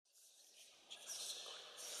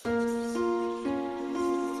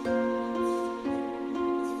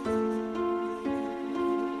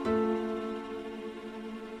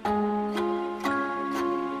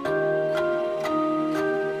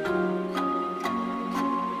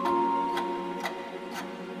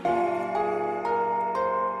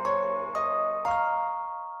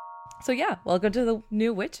So yeah, welcome to the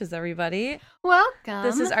New Witches, everybody. Welcome.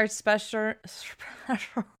 This is our special. This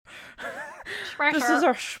Special. is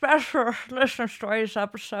our special listener stories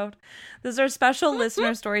episode. This is our special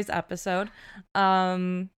listener stories episode.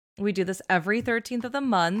 We do this every 13th of the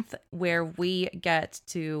month, where we get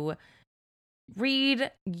to read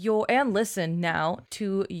your and listen now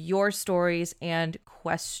to your stories and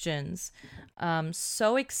questions.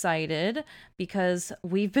 So excited because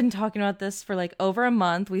we've been talking about this for like over a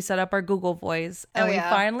month. We set up our Google Voice and we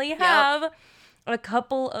finally have a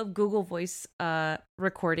couple of Google Voice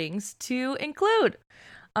recordings to include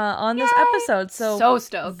on this episode. So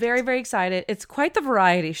stoked. Very, very excited. It's quite the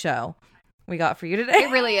variety show we got for you today.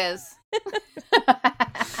 It really is.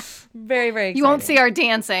 Very, very exciting. You won't see our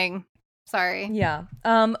dancing. Sorry. Yeah.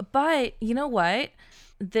 But you know what?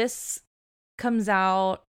 This comes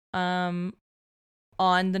out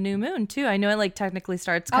on the new moon too. I know it like technically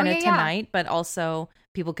starts kind of tonight, but also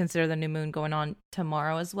people consider the new moon going on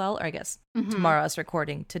tomorrow as well. Or I guess tomorrow us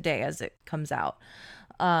recording today as it comes out.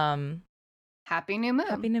 Happy new moon.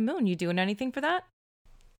 Happy new moon. You doing anything for that?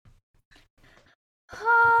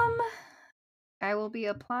 I will be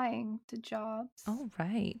applying to jobs. Oh,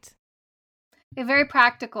 right. A very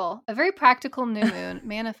practical new moon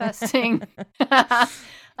manifesting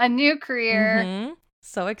a new career. Mm-hmm.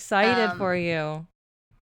 So excited for you.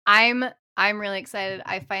 I'm really excited.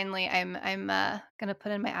 I'm gonna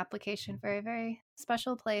put in my application for a very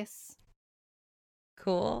special place.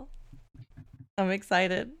 Cool. I'm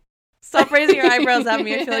excited. Stop raising your eyebrows at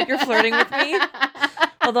me. I feel like you're flirting with me.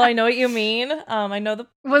 Although I know what you mean. I know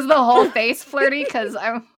Was the whole face flirty? Because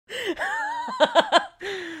I'm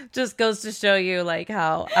just goes to show you like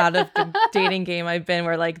how out of the dating game I've been,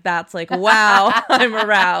 where like that's like, wow, I'm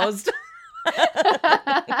aroused.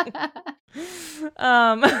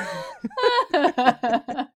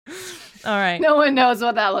 All right. No one knows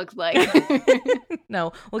what that looks like.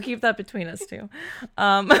 No, we'll keep that between us two.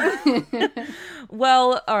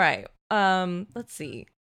 Well, all right. Let's see.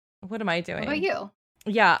 What am I doing? What about you?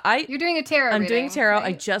 Yeah, You're doing a tarot I'm reading, doing tarot. right?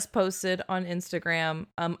 I just posted on Instagram.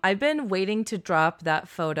 I've been waiting to drop that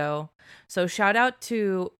photo. So shout out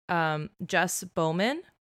to Jess Bowman,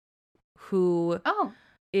 who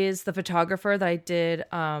is the photographer that I did.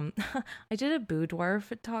 I did a boudoir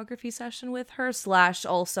photography session with her. /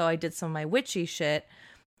 also I did some of my witchy shit.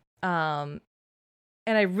 And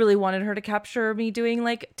I really wanted her to capture me doing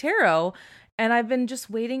like tarot. And I've been just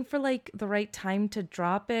waiting for like the right time to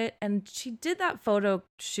drop it. And she did that photo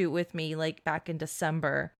shoot with me like back in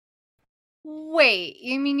December. Wait,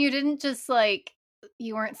 you mean you didn't just like,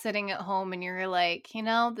 you weren't sitting at home and you were like,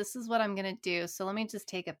 this is what I'm going to do. So let me just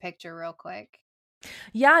take a picture real quick.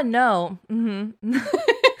 Yeah, no. Mm-hmm.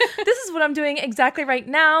 This is what I'm doing exactly right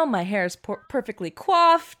now. My hair is perfectly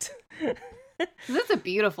coiffed. This is a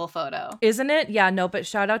beautiful photo. Isn't it? Yeah, no, but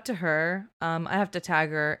shout out to her. I have to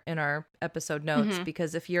tag her in our episode notes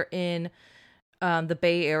because if you're in the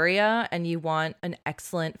Bay Area and you want an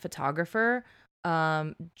excellent photographer,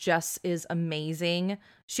 Jess is amazing.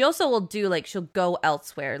 She also will do like, she'll go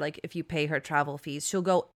elsewhere. Like if you pay her travel fees, she'll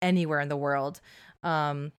go anywhere in the world.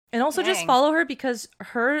 And also just follow her because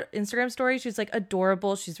her Instagram story, she's like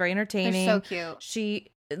adorable. She's very entertaining. They're so cute.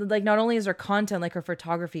 She like not only is her content, like her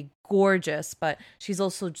photography, gorgeous, but she's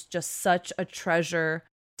also just such a treasure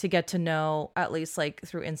to get to know, at least like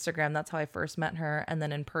through Instagram. That's how I first met her. And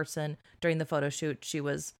then in person during the photo shoot, she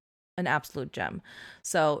was an absolute gem.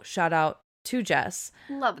 So shout out to Jess.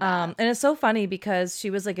 Love that. And it's so funny because she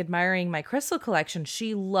was like admiring my crystal collection.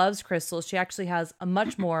 She loves crystals. She actually has a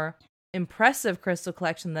much more impressive crystal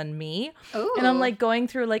collection than me. Ooh. And I'm like going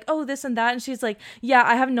through like, oh, this and that, and she's like, yeah,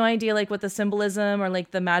 I have no idea like what the symbolism or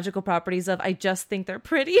like the magical properties of, I just think they're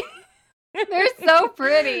pretty. They're so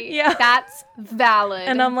pretty. Yeah, that's valid.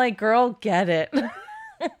 And I'm like, girl, get it.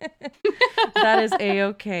 That is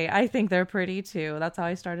a-okay. I think they're pretty too. That's how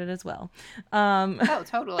I started as well. Oh,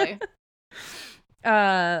 totally.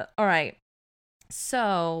 All right,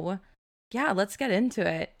 so yeah, let's get into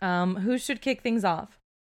it. Who should kick things off?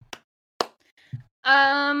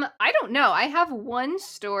 I don't know. I have one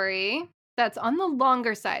story that's on the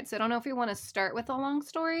longer side. So I don't know if we want to start with a long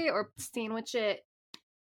story or sandwich it.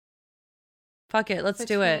 Fuck it. Let's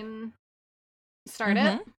do it. Start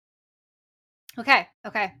it? Okay.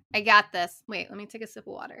 I got this. Wait, let me take a sip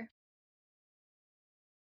of water.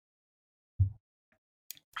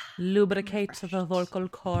 Lubricate the vocal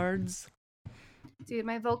cords. Dude,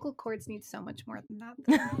 my vocal cords need so much more than that.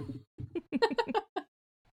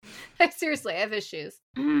 Seriously, I have issues.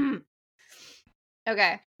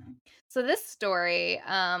 Okay. So this story,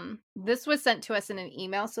 this was sent to us in an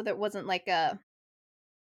email, so there wasn't like a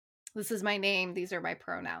This is my name. These are my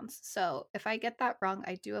pronouns. So if I get that wrong,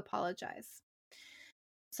 I do apologize.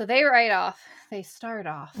 So they start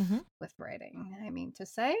off with writing. I mean to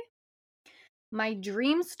say, my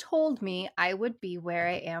dreams told me I would be where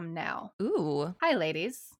I am now. Ooh. Hi,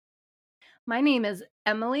 ladies. My name is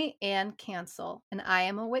Emily Ann Cancel, and I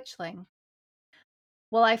am a witchling.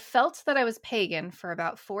 Well, I felt that I was pagan for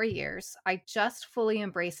about 4 years. I just fully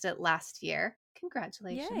embraced it last year.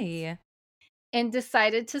 Congratulations. Yay. And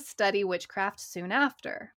decided to study witchcraft soon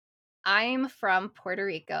after. I'm from Puerto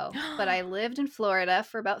Rico, but I lived in Florida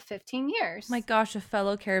for about 15 years. My gosh, a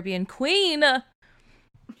fellow Caribbean queen.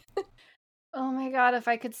 Oh my God, if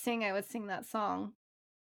I could sing, I would sing that song.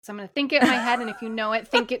 So I'm going to think it in my head, and if you know it,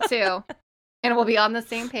 think it too. And we'll be on the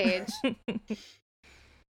same page.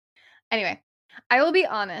 Anyway, I will be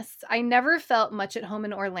honest, I never felt much at home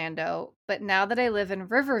in Orlando, but now that I live in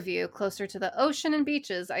Riverview, closer to the ocean and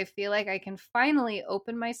beaches, I feel like I can finally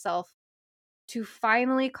open myself to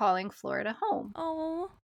finally calling Florida home.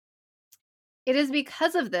 Oh. It is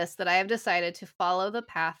because of this that I have decided to follow the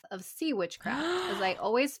path of sea witchcraft, as I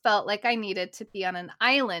always felt like I needed to be on an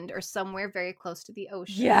island or somewhere very close to the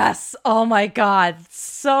ocean. Yes. Oh my God.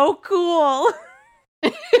 So cool.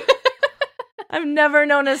 I've never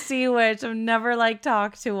known a sea witch. I've never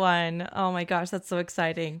talked to one. Oh my gosh, that's so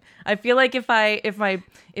exciting. I feel like if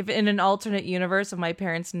in an alternate universe, if my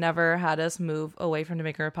parents never had us move away from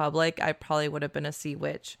Dominican Republic, I probably would have been a sea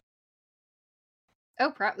witch. Oh,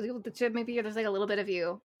 probably. Maybe there's a little bit of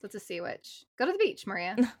you that's a sea witch. Go to the beach,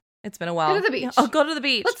 Maria. It's been a while. Go to the beach. I'll go to the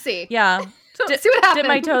beach. Let's see. Yeah. See what happens. Dip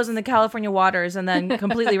my toes in the California waters and then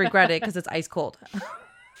completely regret it because it's ice cold.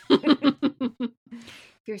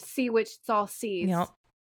 If you're a sea witch, it's all seas. Yep.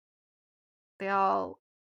 They all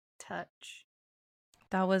touch.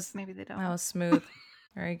 Maybe they don't. That was smooth.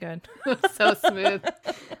 Very good. So smooth.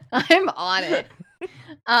 I'm on it.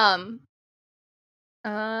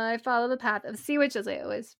 I follow the path of sea witch as I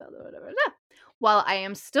always follow whatever. While I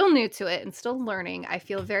am still new to it and still learning, I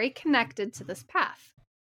feel very connected to this path.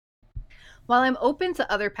 While I'm open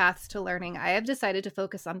to other paths to learning, I have decided to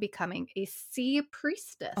focus on becoming a sea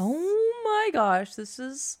priestess. Oh my gosh, this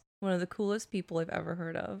is one of the coolest people I've ever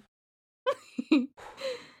heard of.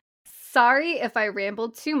 Sorry if I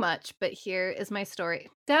rambled too much, but here is my story.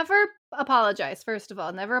 Never apologize, first of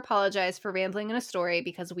all. Never apologize for rambling in a story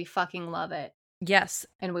because we fucking love it. Yes.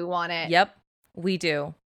 And we want it. Yep, we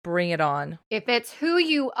do. Bring it on. If it's who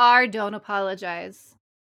you are, don't apologize.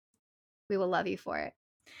 We will love you for it.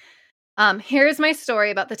 Here's my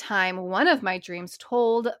story about the time one of my dreams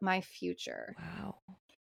told my future. Wow.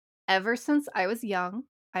 Ever since I was young,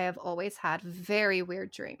 I have always had very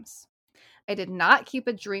weird dreams. I did not keep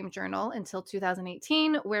a dream journal until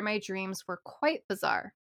 2018, where my dreams were quite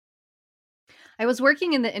bizarre. I was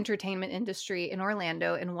working in the entertainment industry in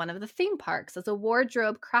Orlando in one of the theme parks as a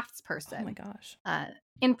wardrobe craftsperson. Oh my gosh.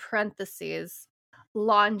 In parentheses,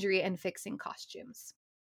 laundry and fixing costumes.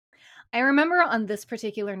 I remember on this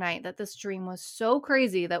particular night that this dream was so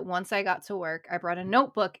crazy that once I got to work, I brought a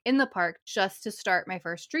notebook in the park just to start my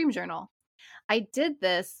first dream journal. I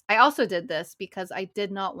also did this because I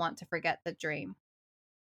did not want to forget the dream.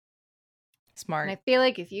 Smart. And I feel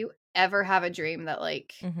like if you ever have a dream that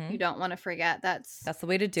you don't want to forget, that's the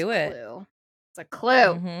way to do it. It's a clue.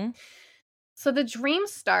 Mm-hmm. So the dream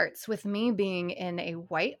starts with me being in a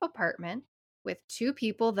white apartment with two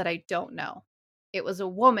people that I don't know. It was a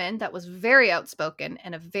woman that was very outspoken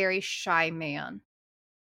and a very shy man.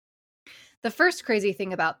 The first crazy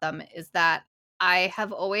thing about them is that I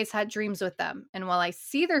have always had dreams with them. And while I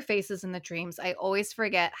see their faces in the dreams, I always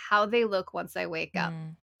forget how they look once I wake up.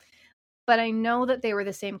 But I know that they were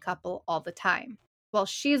the same couple all the time. Well,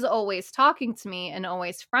 she's always talking to me and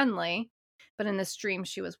always friendly, but in this dream,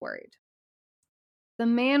 she was worried. The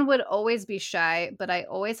man would always be shy, but I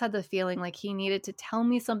always had the feeling like he needed to tell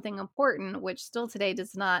me something important, which still today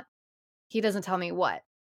he doesn't tell me what.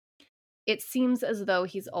 It seems as though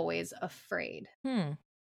he's always afraid.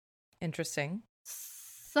 Interesting.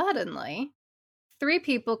 Suddenly, 3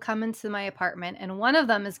 people come into my apartment, and one of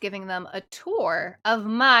them is giving them a tour of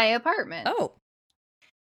my apartment. Oh.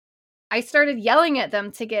 I started yelling at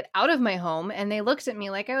them to get out of my home, and they looked at me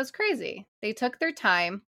like I was crazy. They took their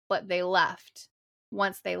time, but they left.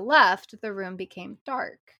 Once they left, the room became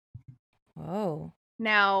dark. Oh.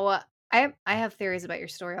 Now, I have theories about your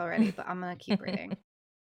story already, but I'm going to keep reading.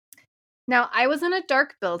 Now, I was in a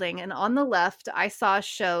dark building, and on the left, I saw a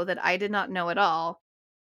show that I did not know at all,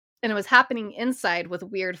 and it was happening inside with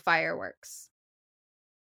weird fireworks.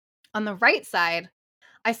 On the right side,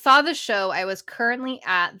 I saw the show I was currently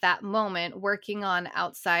at that moment working on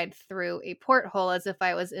outside through a porthole as if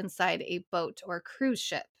I was inside a boat or cruise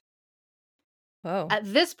ship. Whoa.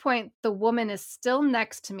 At this point, the woman is still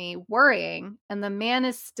next to me, worrying, and the man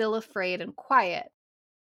is still afraid and quiet.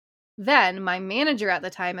 Then my manager at the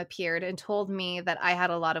time appeared and told me that I had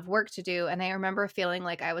a lot of work to do, and I remember feeling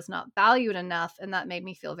like I was not valued enough, and that made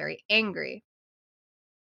me feel very angry.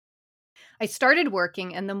 I started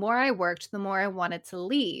working, and the more I worked, the more I wanted to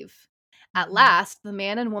leave. At last, the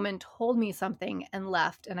man and woman told me something and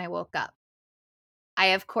left, and I woke up. I,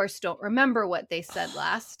 of course, don't remember what they said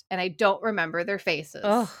last, and I don't remember their faces.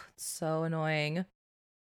 Oh, it's so annoying.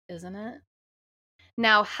 Isn't it?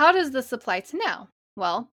 Now, how does this apply to now?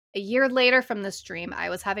 Well, a year later from this dream, I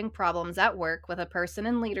was having problems at work with a person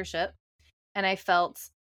in leadership, and I felt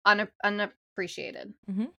unappreciated.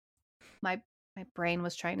 Mm-hmm. My brain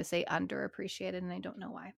was trying to say underappreciated, and I don't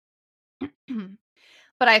know why.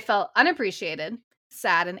 But I felt unappreciated,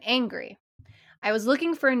 sad, and angry. I was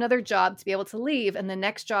looking for another job to be able to leave, and the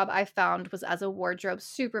next job I found was as a wardrobe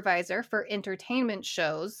supervisor for entertainment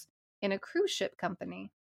shows in a cruise ship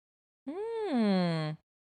company.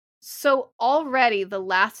 So already the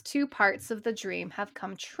last two parts of the dream have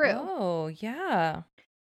come true. Oh, yeah.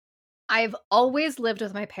 I've always lived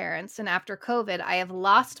with my parents, and after COVID, I have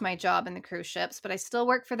lost my job in the cruise ships, but I still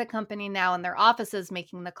work for the company now in their offices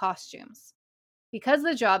making the costumes. Because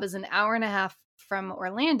the job is an hour and a half from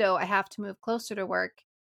Orlando, I have to move closer to work,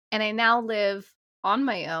 and I now live on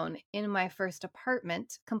my own in my first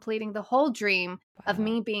apartment, completing the whole dream of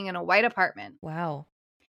me being in a white apartment. Wow.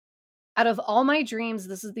 Out of all my dreams,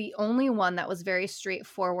 this is the only one that was very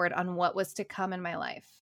straightforward on what was to come in my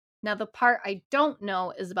life. Now, the part I don't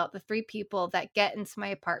know is about the 3 people that get into my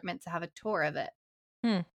apartment to have a tour of it.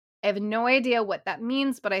 I have no idea what that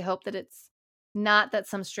means, but I hope that it's not that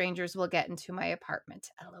some strangers will get into my apartment.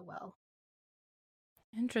 LOL.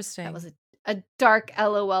 Interesting. That was a dark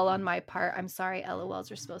LOL on my part. I'm sorry,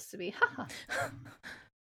 LOLs are supposed to be.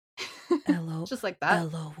 LOL. Just like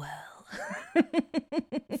that. LOL.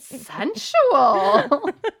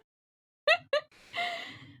 Sensual.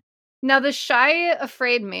 Now, the shy,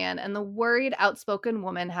 afraid man and the worried, outspoken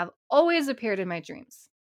woman have always appeared in my dreams.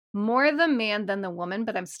 More the man than the woman,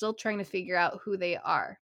 but I'm still trying to figure out who they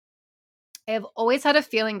are. I have always had a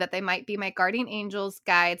feeling that they might be my guardian angels,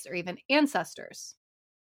 guides, or even ancestors.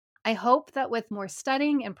 I hope that with more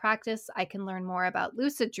studying and practice, I can learn more about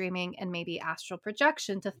lucid dreaming and maybe astral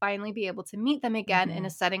projection to finally be able to meet them again in a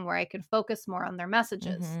setting where I can focus more on their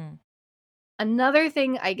messages. Another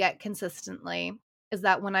thing I get consistently is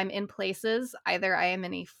that when I'm in places, either I am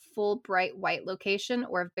in a full bright white location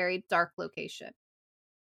or a very dark location.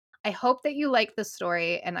 I hope that you like the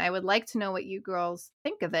story, and I would like to know what you girls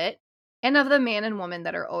think of it and of the man and woman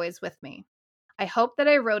that are always with me. I hope that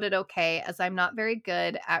I wrote it okay, as I'm not very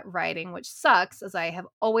good at writing, which sucks, as I have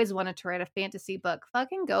always wanted to write a fantasy book.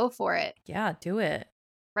 Fucking go for it. Yeah, do it.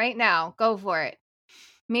 Right now, go for it.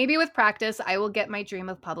 Maybe with practice, I will get my dream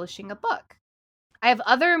of publishing a book. I have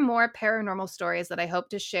other more paranormal stories that I hope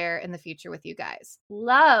to share in the future with you guys.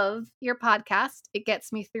 Love your podcast. It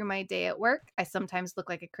gets me through my day at work. I sometimes look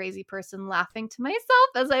like a crazy person laughing to myself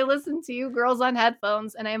as I listen to you girls on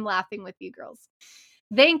headphones, and I'm laughing with you girls.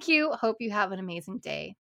 Thank you. Hope you have an amazing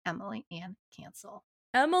day. Emily Ann Cancel.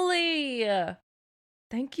 Emily,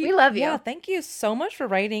 thank you. We love you. Yeah, thank you so much for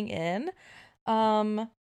writing in. I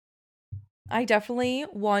definitely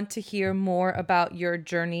want to hear more about your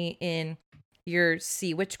journey in your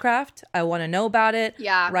sea witchcraft. I want to know about it.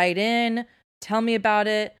 Yeah. Write in. Tell me about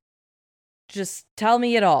it. Just tell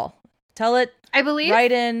me it all. Tell it. I believe.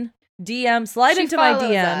 Write in. DM. Slide into my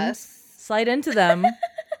DMs. Slide into them.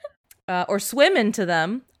 Or swim into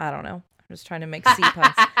them. I don't know. I'm just trying to make sea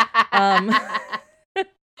puns.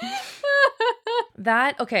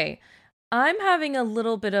 Okay. I'm having a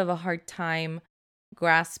little bit of a hard time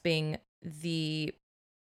grasping the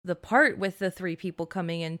part with the 3 people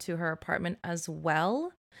coming into her apartment as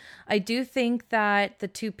well. I do think that the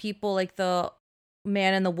 2 people, like the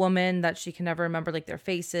man and the woman, that she can never remember like their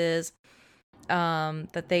faces,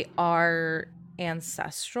 that they are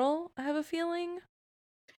ancestral, I have a feeling.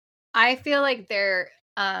 I feel like they're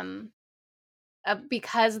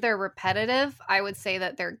because they're repetitive, I would say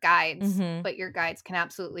that they're guides, but your guides can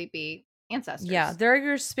absolutely be ancestors. Yeah, they're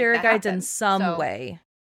your spirit guides in some way.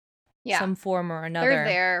 Yeah. Some form or another. They're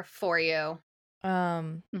there for you. I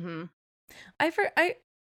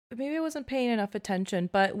maybe I wasn't paying enough attention,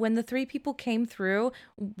 but when the 3 people came through,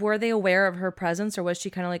 were they aware of her presence, or was she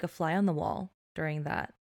kind of like a fly on the wall during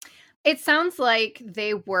that? It sounds like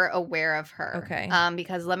they were aware of her. Okay.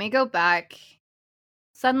 Because let me go back.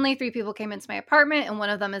 Suddenly 3 people came into my apartment, and one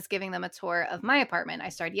of them is giving them a tour of my apartment. I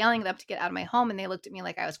started yelling at them to get out of my home, and they looked at me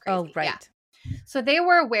like I was crazy. Oh, right. Yeah. So they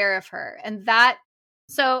were aware of her, and that.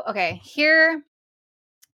 So, okay, here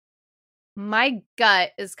my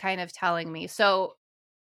gut is kind of telling me. So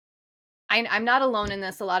I'm not alone in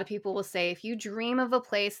this. A lot of people will say if you dream of a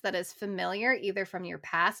place that is familiar, either from your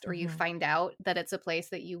past or you find out that it's a place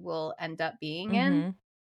that you will end up being in,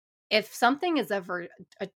 if something is ever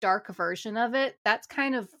a dark version of it, that's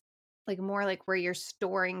kind of like more like where you're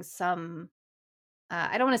storing some,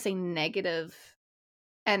 I don't want to say negative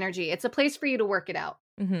energy. It's a place for you to work it out.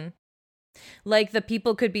 Like the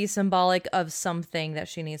people could be symbolic of something that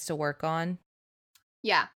she needs to work on.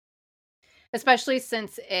 Yeah. Especially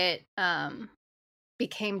since it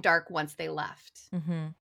became dark once they left.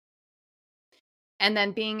 And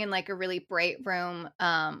then being in like a really bright room.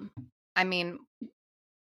 I mean,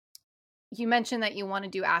 you mentioned that you want to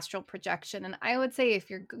do astral projection, and I would say if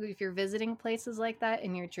you're visiting places like that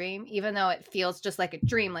in your dream, even though it feels just like a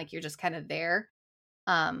dream, like you're just kind of there,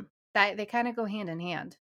 that they kind of go hand in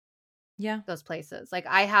hand. Yeah, those places. Like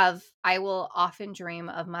I will often dream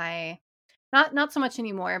of my not so much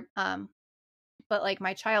anymore, but like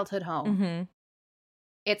my childhood home.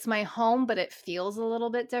 It's my home, but it feels a little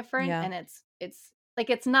bit different, and it's like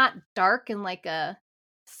it's not dark in like a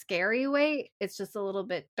scary way. It's just a little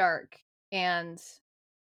bit dark, and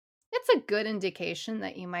it's a good indication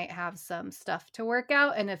that you might have some stuff to work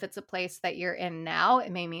out. And if it's a place that you're in now,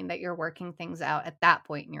 it may mean that you're working things out at that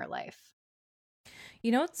point in your life.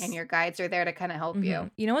 You know, and your guides are there to kind of help you.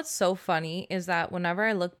 You know what's so funny is that whenever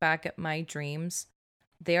I look back at my dreams,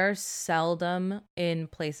 they are seldom in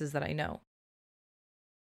places that I know.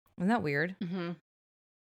 Isn't that weird?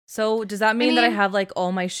 So does that mean that I have like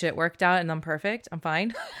all my shit worked out and I'm perfect? I'm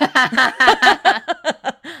fine?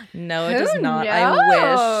 No, it does not.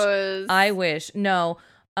 Knows? I wish. No.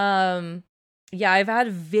 Yeah, I've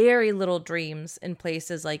had very little dreams in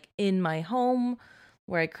places like in my home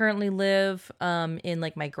where I currently live, in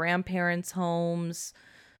like my grandparents' homes.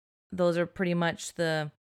 Those are pretty much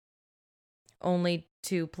the only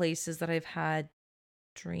two places that I've had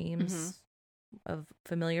dreams of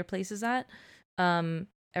familiar places at.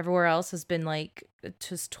 Everywhere else has been like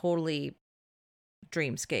just totally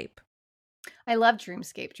dreamscape. I love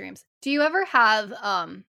dreamscape dreams. Do you ever have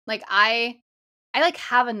like I like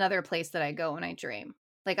have another place that I go when I dream.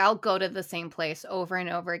 Like I'll go to the same place over and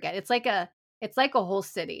over again. It's like a whole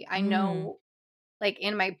city. I know, like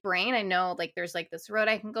in my brain, I know like there's like this road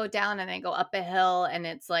I can go down and I go up a hill and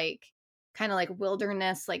it's like kind of like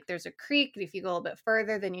wilderness. Like there's a creek. If you go a little bit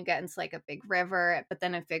further, then you get into like a big river. But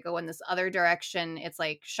then if you go in this other direction, it's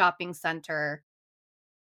like shopping center.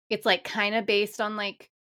 It's like kind of based on like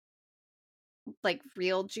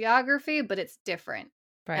real geography, but it's different.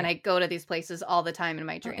 Right. And I go to these places all the time in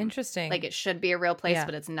my dream. Interesting. Like it should be a real place,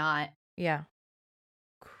 but it's not. Yeah.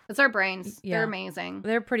 It's our brains. Yeah. They're amazing.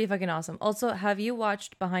 They're pretty fucking awesome. Also, have you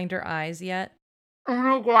watched Behind Her Eyes yet? Oh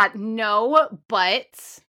my God, no,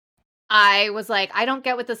 but I was like, I don't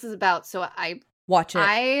get what this is about, so I watch it.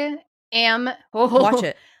 I am watch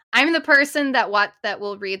it. I'm the person that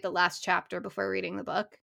will read the last chapter before reading the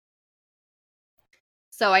book.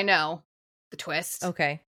 So I know the twist.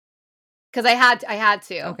 Okay. Because I had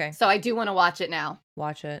to. Okay. So I do want to watch it now.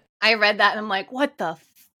 Watch it. I read that and I'm like, what the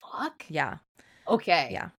fuck? Yeah. Okay.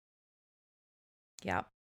 Yeah. Yeah.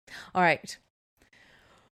 All right.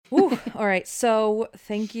 Woo. All right. So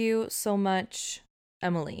thank you so much,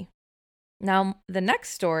 Emily. Now, the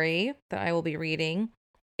next story that I will be reading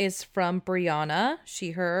is from Brianna,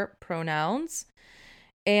 she, her pronouns.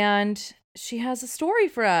 And she has a story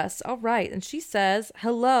for us. All right. And she says,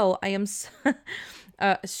 hello, I am...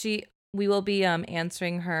 we will be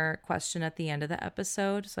answering her question at the end of the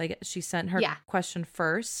episode. So she sent her question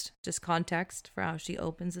first, just context for how she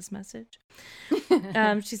opens this message.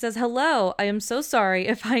 She says, hello, I am so sorry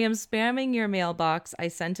if I am spamming your mailbox. I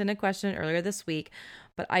sent in a question earlier this week,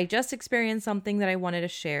 but I just experienced something that I wanted to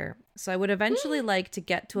share. So I would eventually like to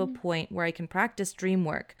get to a point where I can practice dream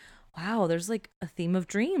work. Wow, there's like a theme of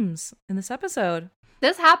dreams in this episode.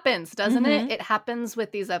 This happens, doesn't it? It happens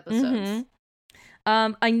with these episodes.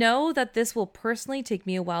 I know that this will personally take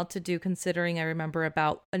me a while to do, considering I remember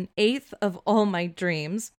about 1/8 of all my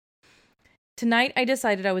dreams. Tonight, I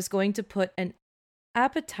decided I was going to put an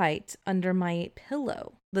apatite under my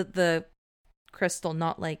pillow. The crystal,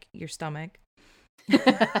 not like your stomach. Just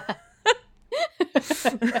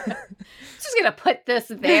gonna put this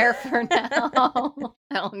there for now.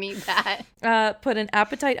 I don't need that. Put an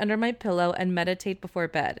apatite under my pillow and meditate before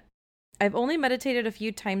bed. I've only meditated a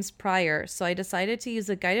few times prior, so I decided to use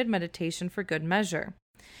a guided meditation for good measure.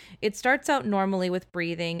 It starts out normally with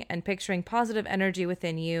breathing and picturing positive energy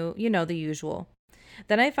within you, you know, the usual.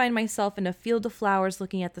 Then I find myself in a field of flowers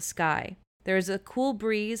looking at the sky. There is a cool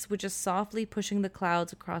breeze which is softly pushing the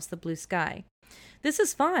clouds across the blue sky. This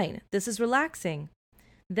is fine. This is relaxing.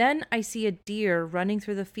 Then I see a deer running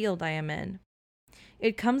through the field I am in.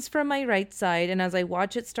 It comes from my right side, and as I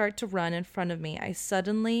watch it start to run in front of me,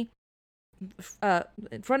 suddenly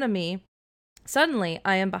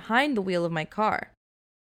I am behind the wheel of my car.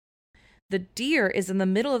 The deer is in the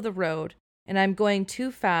middle of the road, and I'm going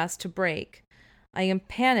too fast to brake. I am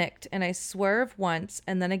panicked, and I swerve once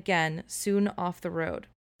and then again, soon off the road.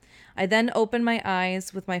 I then open my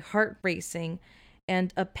eyes with my heart racing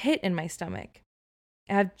and a pit in my stomach.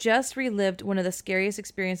 I have just relived one of the scariest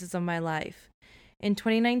experiences of my life. In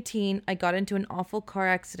 2019, I got into an awful car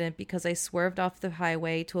accident because I swerved off the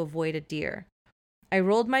highway to avoid a deer. I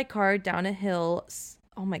rolled my car down a hill,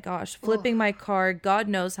 flipping my car God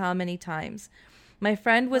knows how many times. My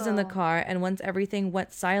friend was in the car, and once everything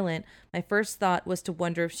went silent, my first thought was to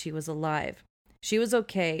wonder if she was alive. She was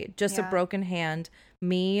okay, just a broken hand.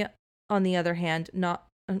 Me, on the other,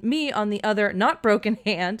 not broken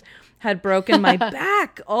hand, had broken my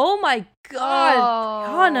back. Oh my God,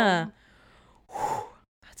 Hannah. Whew,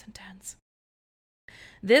 that's intense.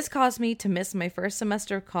 This caused me to miss my first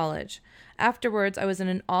semester of college. Afterwards, I was in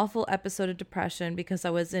an awful episode of depression because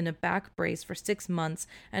I was in a back brace for 6 months,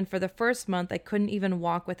 and for the first month, I couldn't even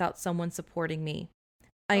walk without someone supporting me.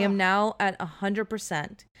 I am now at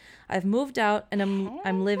 100%. I've moved out, and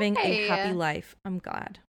I'm living a happy life. I'm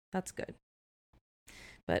glad. That's good.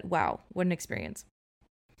 But wow, what an experience.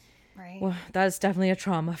 Right. Well, that is definitely a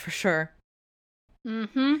trauma for sure.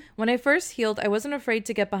 Mm-hmm. When I first healed, I wasn't afraid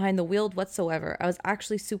to get behind the wheel whatsoever. I was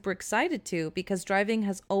actually super excited to, because driving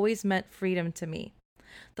has always meant freedom to me.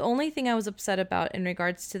 The only thing I was upset about in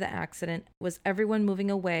regards to the accident was everyone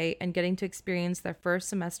moving away and getting to experience their first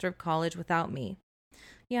semester of college without me.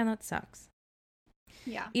 Yeah, that sucks.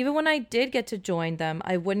 Yeah. Even when I did get to join them,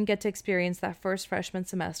 I wouldn't get to experience that first freshman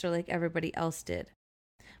semester like everybody else did.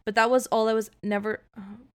 But that was all I was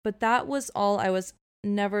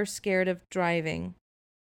never scared of driving.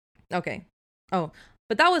 Okay. Oh,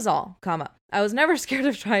 but that was all, I was never scared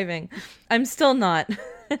of driving. I'm still not.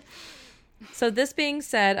 So this being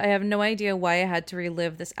said, I have no idea why I had to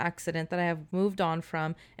relive this accident that I have moved on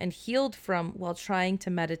from and healed from while trying to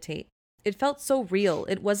meditate. It felt so real.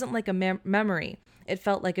 It wasn't like a memory. It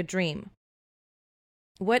felt like a dream.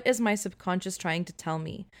 What is my subconscious trying to tell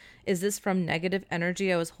me? Is this from negative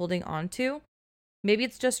energy I was holding on to? Maybe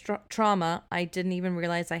it's just trauma I didn't even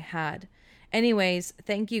realize I had. Anyways,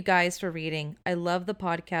 thank you guys for reading. I love the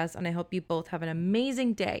podcast, and I hope you both have an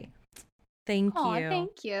amazing day. Thank you.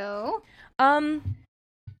 Thank you.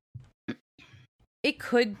 It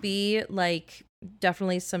could be like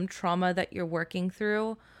definitely some trauma that you're working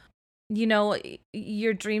through. You know,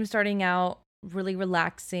 your dream starting out really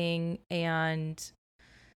relaxing and...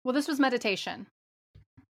 Well, this was meditation,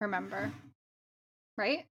 remember?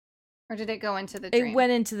 Right? Or did it go into the dream? It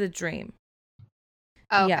went into the dream.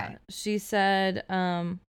 Oh, okay. Yeah. She said,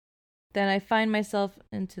 then I find myself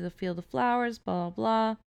into the field of flowers, blah, blah,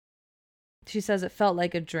 blah. She says it felt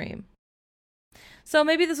like a dream. So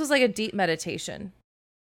maybe this was like a deep meditation.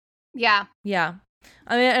 Yeah. Yeah.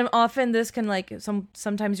 I mean, and often this can like,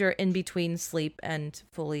 sometimes you're in between sleep and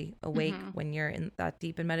fully awake when you're in that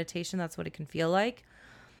deep in meditation. That's what it can feel like.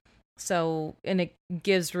 So, and it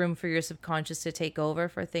gives room for your subconscious to take over,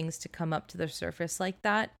 for things to come up to the surface like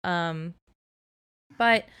that.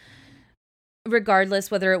 But regardless,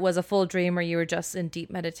 whether it was a full dream or you were just in deep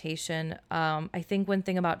meditation, I think one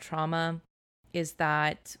thing about trauma is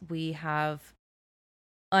that we have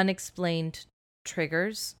unexplained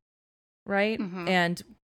triggers, right? Mm-hmm. And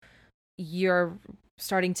you're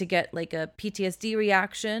starting to get like a PTSD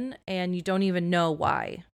reaction and you don't even know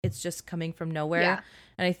why. It's just coming from nowhere. Yeah.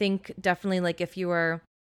 And I think definitely like if you were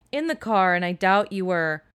in the car, and I doubt you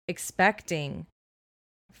were expecting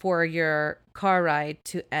for your car ride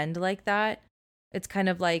to end like that, it's kind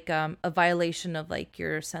of like a violation of like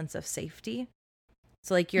your sense of safety.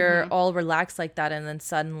 So like you're all relaxed like that, and then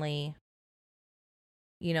suddenly,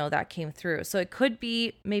 you know, that came through. So it could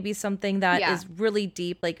be maybe something that is really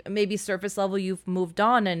deep, like maybe surface level, you've moved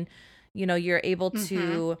on and, you know, you're able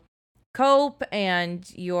to cope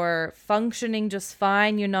and you're functioning just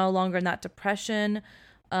fine. You're no longer in that depression.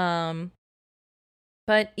 But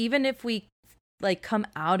even if we like come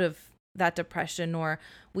out of that depression, or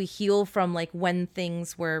we heal from like when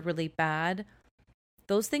things were really bad,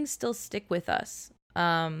 those things still stick with us.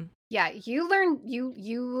 Yeah, you learn,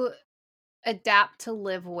 you adapt to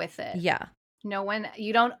live with it. Yeah.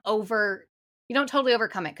 You don't totally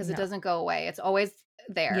overcome it, because it doesn't go away. It's always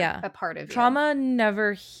there, a part of you. Trauma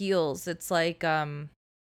never heals. It's like our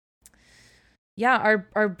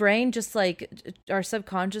brain just like, our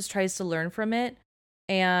subconscious tries to learn from it,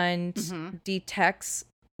 and detects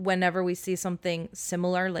whenever we see something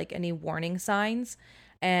similar, like any warning signs,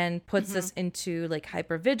 and puts us into like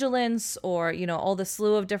hypervigilance or, you know, all the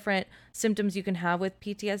slew of different symptoms you can have with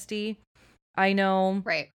PTSD. I know,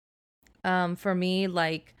 Right. For me,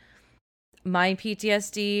 like my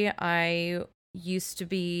PTSD, I used to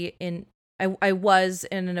be in, I was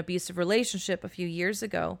in an abusive relationship a few years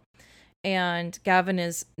ago, and Gavin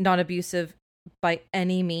is not abusive by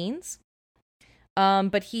any means.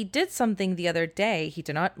 But he did something the other day. He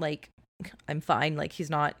did not, like, I'm fine. Like,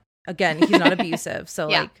 he's not abusive. So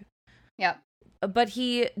Yeah. like, yeah. But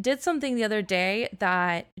he did something the other day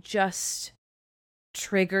that just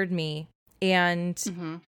triggered me, and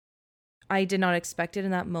I did not expect it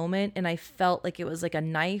in that moment. And I felt like it was like a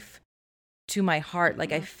knife to my heart.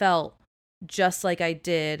 Like I felt just like I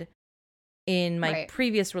did in my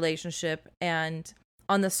previous relationship. And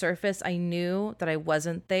on the surface, I knew that I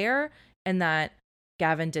wasn't there and that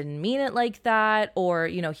Gavin didn't mean it like that. Or,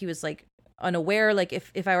 you know, he was like unaware. Like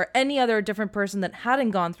if I were any other different person that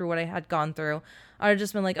hadn't gone through what I had gone through, I would have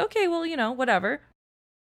just been like, okay, well, you know, whatever.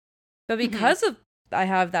 But because of I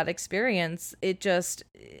have that experience, it just,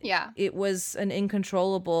 it was an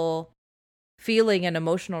uncontrollable feeling and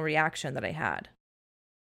emotional reaction that I had.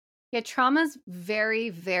 Yeah, trauma's very,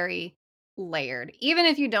 very layered. Even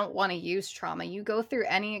if you don't want to use trauma, you go through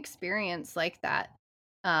any experience like that,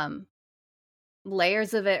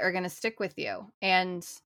 layers of it are going to stick with you. And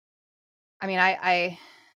I mean,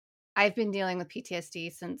 I've been dealing with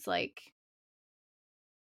PTSD since like,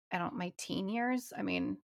 my teen years. I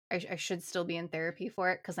mean, I should still be in therapy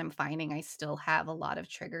for it because I'm finding I still have a lot of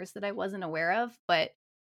triggers that I wasn't aware of. But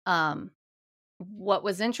what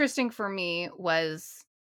was interesting for me was,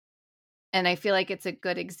 and I feel like it's a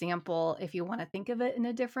good example if you want to think of it in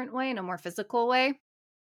a different way, in a more physical way.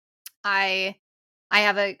 I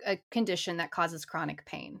have a condition that causes chronic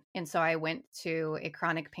pain. And so I went to a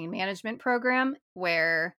chronic pain management program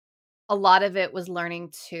where a lot of it was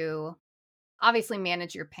learning to obviously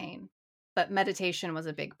manage your pain, but meditation was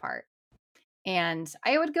a big part. And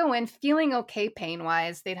I would go in feeling okay pain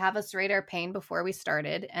wise. They'd have us rate our pain before we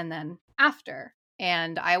started and then after.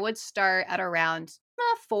 And I would start at around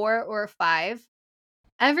 4 or 5.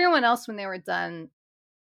 Everyone else, when they were done,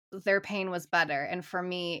 their pain was better. And for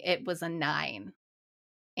me, it was a 9.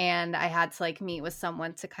 And I had to like meet with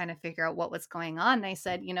someone to kind of figure out what was going on. And I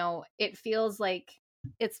said, you know, it feels like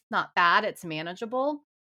it's not bad, it's manageable.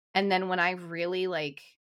 And then when I really like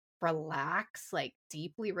relax, like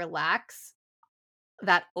deeply relax,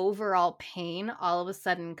 that overall pain all of a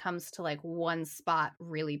sudden comes to like one spot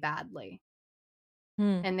really badly.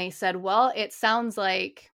 And they said, well, it sounds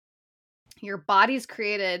like your body's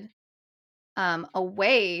created a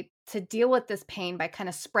way to deal with this pain by kind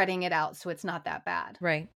of spreading it out so it's not that bad.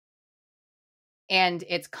 Right. And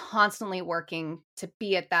it's constantly working to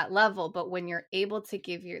be at that level. But when you're able to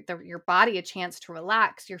give your body a chance to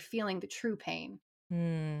relax, you're feeling the true pain.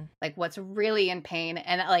 Like what's really in pain.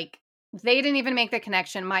 And like, they didn't even make the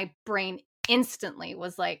connection. My brain instantly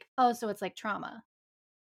was like, oh, so it's like trauma.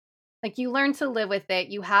 Like you learn to live with it.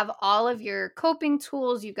 You have all of your coping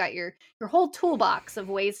tools. You've got your whole toolbox of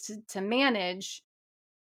ways to manage.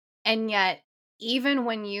 And yet, even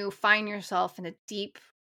when you find yourself in a deep,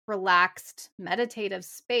 relaxed, meditative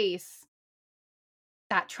space,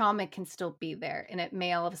 that trauma can still be there. And it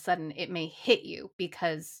may all of a sudden, it may hit you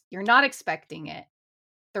because you're not expecting it.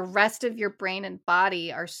 The rest of your brain and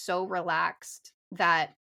body are so relaxed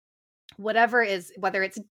that whatever is, whether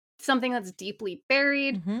it's something that's deeply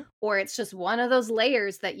buried or it's just one of those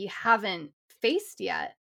layers that you haven't faced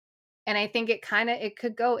yet. And I think it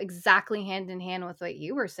could go exactly hand in hand with what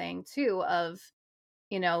you were saying too, of,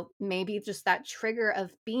 you know, maybe just that trigger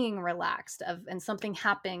of being relaxed and something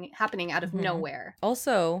happening out of nowhere.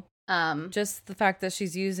 Also, just the fact that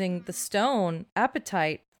she's using the stone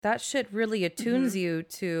apatite, that shit really attunes you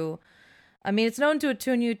to, I mean, it's known to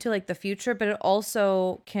attune you to like the future, but it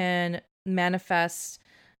also can manifest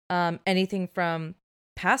anything from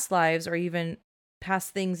past lives or even past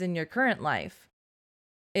things in your current life.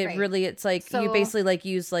 It really, it's like you basically like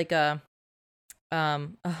use like a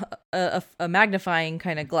magnifying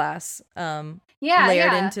kind of glass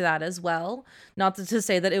layered into that as well. Not to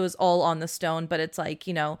say that it was all on the stone, but it's like,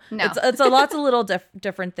 you know, it's a lots of little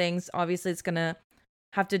different things. Obviously it's gonna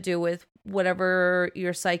have to do with whatever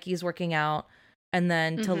your psyche is working out, and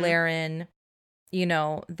then to layer in, you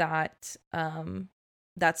know, that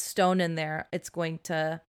that stone in there, it's going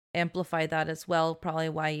to amplify that as well. Probably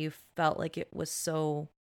why you felt like it was so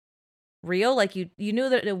real, like you knew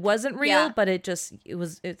that it wasn't real, but it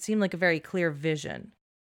seemed like a very clear vision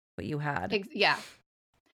what you had.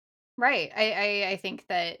 Right. I think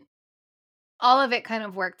that all of it kind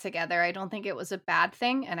of worked together. I don't think it was a bad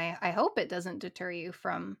thing, and I hope it doesn't deter you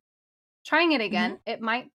from trying it again. Mm-hmm. It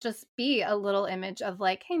might just be a little image of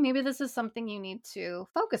like, hey, maybe this is something you need to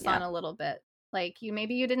focus Yeah. on a little bit. Like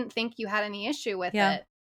maybe you didn't think you had any issue with Yeah. it.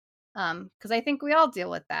 Because I think we all deal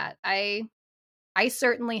with that. I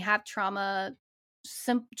certainly have trauma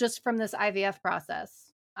just from this IVF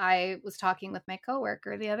process. I was talking with my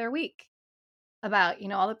coworker the other week about,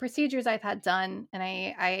 all the procedures I've had done, and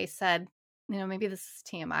I said, maybe this is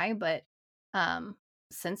TMI, but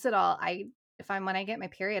since it all, when I get my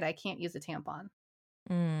period, I can't use a tampon.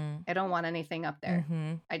 I don't want anything up there.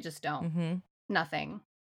 Mm-hmm. I just don't. Mm-hmm. Nothing.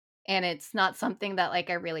 And it's not something that like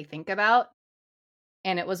I really think about.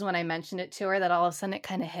 And it was when I mentioned it to her that all of a sudden it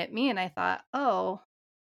kind of hit me, and I thought, oh.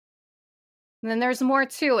 And then there's more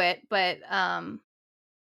to it, but I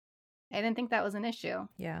didn't think that was an issue.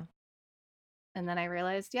 Yeah. And then I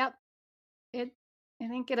realized, yep, I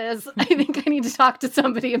think it is. I think I need to talk to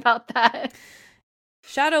somebody about that.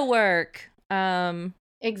 Shadow work.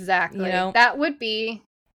 Exactly. That would be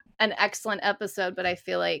an excellent episode, but I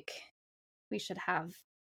feel like we should have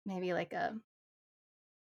maybe like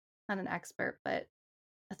not an expert, but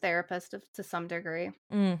a therapist to some degree.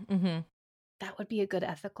 Mm-hmm. That would be a good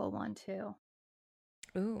ethical one too.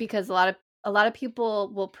 Ooh. Because a lot of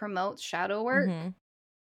people will promote shadow work,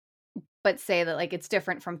 but say that like it's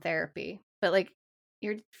different from therapy. But like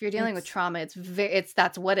if you're dealing with trauma, it's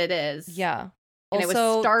that's what it is. Yeah. And also, it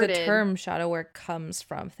was started. The term shadow work comes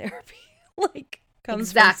from therapy,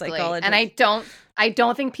 comes from psychology. And I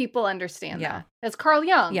don't think people understand that. It's Carl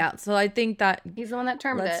Jung. Yeah, so I think that he's the one that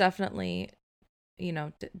termed it. Let's definitely,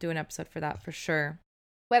 do an episode for that for sure.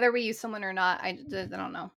 Whether we use someone or not, I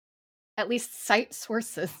don't know. At least cite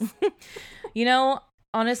sources.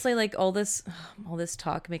 Honestly, like all this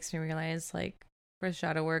talk makes me realize, like, for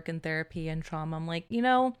shadow work and therapy and trauma, I'm like,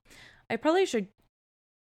 I probably should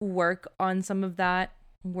work on some of that,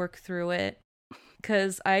 work through it,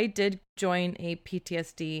 because I did join a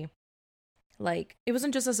PTSD, like, it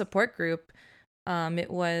wasn't just a support group,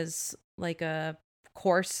 it was like a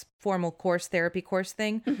formal therapy course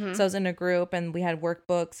thing. Mm-hmm. So I was in a group and we had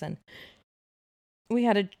workbooks and we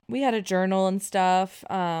had a journal and stuff,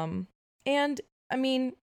 and I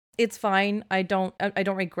mean, it's fine. I don't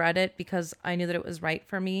regret it because I knew that it was right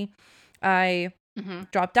for me. I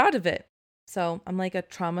dropped out of it. So I'm like a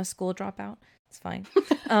trauma school dropout. It's fine.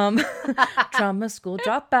 Trauma school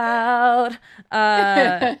dropout.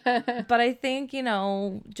 But I think,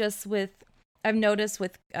 just I've noticed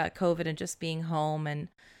with COVID and just being home and,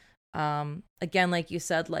 again, like you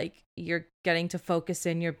said, like you're getting to focus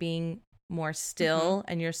in, you're being more still,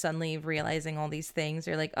 and you're suddenly realizing all these things.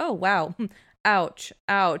 You're like, oh, wow. Ouch.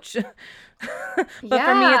 But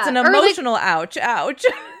for me, it's an emotional ouch.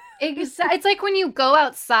 It's like when you go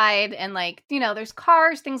outside and like, there's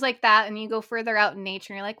cars, things like that, and you go further out in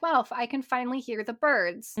nature and you're like, wow, if I can finally hear the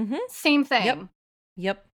birds. Same thing.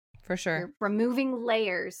 Yep, for sure. You're removing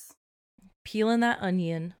layers. Peeling that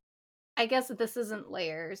onion. I guess this isn't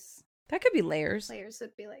layers. That could be layers. Layers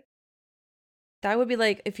would be like. That would be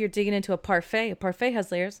like if you're digging into a parfait. A parfait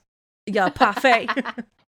has layers. Yeah, parfait.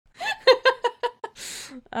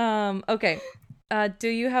 Okay. Do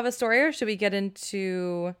you have a story or should we get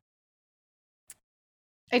into...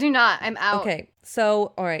 I do not. I'm out. Okay.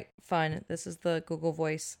 So, all right, fun. This is the Google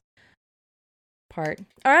Voice part.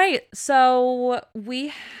 All right. So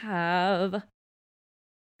we have...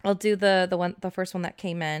 I'll do the first one that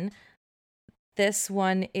came in. This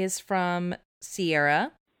one is from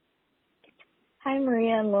Sierra. Hi,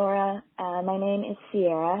 Maria and Laura. My name is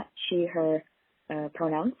Sierra, she, her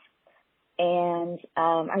pronouns. And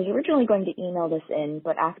I was originally going to email this in,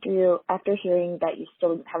 but after hearing that you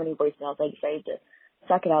still didn't have any voicemails, I decided to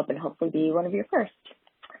suck it up and hopefully be one of your first.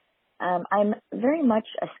 I'm very much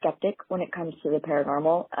a skeptic when it comes to the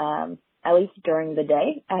paranormal. At least during the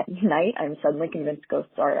day. At night, I'm suddenly convinced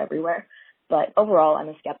ghosts are everywhere. But overall, I'm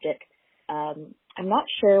a skeptic. I'm not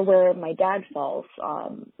sure where my dad falls,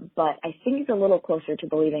 but I think he's a little closer to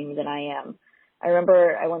believing than I am. I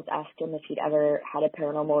remember I once asked him if he'd ever had a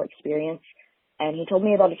paranormal experience, and he told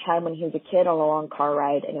me about a time when he was a kid on a long car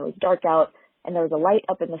ride, and it was dark out, and there was a light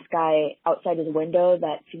up in the sky outside his window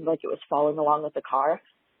that seemed like it was following along with the car.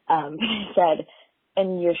 He said,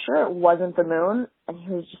 "And you're sure it wasn't the moon?" And he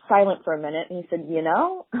was just silent for a minute, and he said,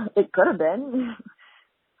 it could have been.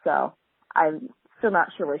 So I'm still not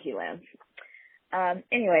sure where he lands.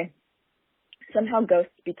 Anyway, somehow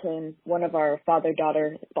ghosts became one of our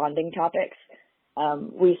father-daughter bonding topics.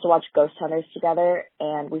 We used to watch Ghost Hunters together,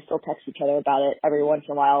 and we still text each other about it every once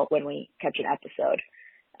in a while when we catch an episode.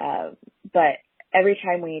 But every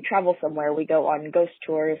time we travel somewhere, we go on ghost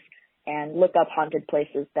tours and look up haunted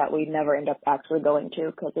places that we never end up actually going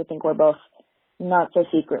to because I think we're both not so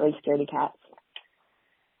secretly scaredy cats.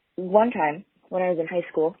 One time when I was in high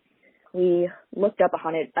school, we looked up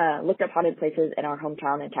haunted places in our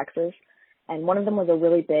hometown in Texas, and one of them was a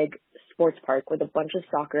really big sports park with a bunch of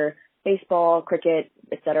soccer, baseball, cricket,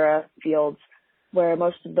 etc. fields where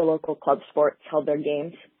most of the local club sports held their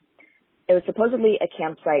games. It was supposedly a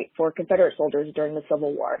campsite for Confederate soldiers during the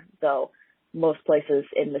Civil War, though most places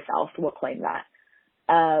in the South will claim that.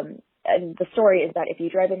 And the story is that if you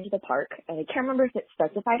drive into the park, and I can't remember if it's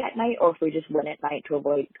specified at night or if we just went at night to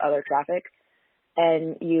avoid other traffic,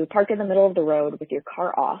 and you park in the middle of the road with your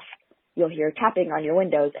car off, you'll hear tapping on your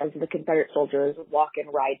windows as the Confederate soldiers walk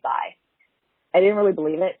and ride by. I didn't really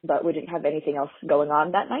believe it, but we didn't have anything else going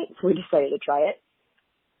on that night, so we decided to try it.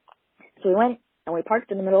 So we went and we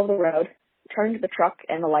parked in the middle of the road, turned the truck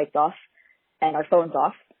and the lights off and our phones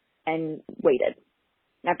off, and waited.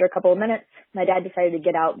 After a couple of minutes, my dad decided to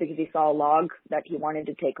get out because he saw a log that he wanted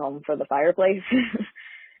to take home for the fireplace.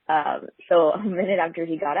 So a minute after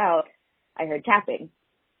he got out, I heard tapping.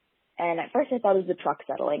 And at first I thought it was the truck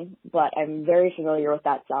settling, but I'm very familiar with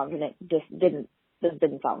that sound, and it just didn't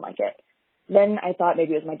sound like it. Then I thought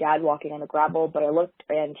maybe it was my dad walking on the gravel, but I looked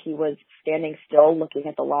and he was standing still looking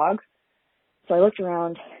at the log. So I looked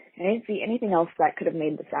around and I didn't see anything else that could have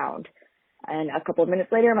made the sound. And a couple of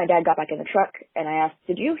minutes later, my dad got back in the truck and I asked,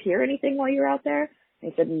 "Did you hear anything while you were out there?"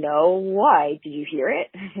 And he said, "No, why? Did you hear it?"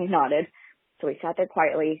 He nodded. So we sat there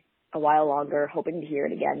quietly a while longer, hoping to hear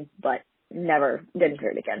it again, but didn't hear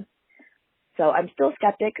it again. So I'm still a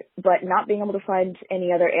skeptic, but not being able to find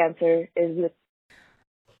any other answer is the...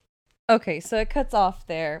 Okay, so it cuts off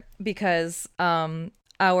there because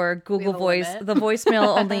our Google Voice, the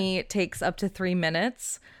voicemail only takes up to 3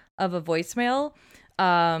 minutes of a voicemail.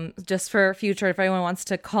 Just for future, if anyone wants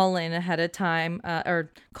to call in ahead of time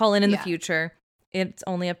or call in the future, it's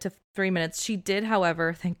only up to 3 minutes. She did,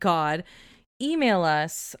 however, thank God, email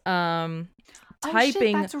us typing. Oh,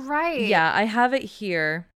 shit, that's right. Yeah, I have it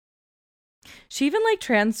here. She even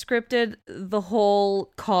transcripted the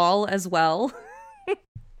whole call as well.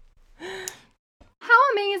 How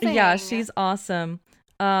amazing. Yeah, she's awesome.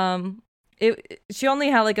 She only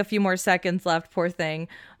had a few more seconds left, poor thing.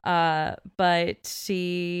 But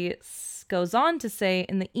she goes on to say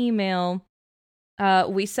in the email,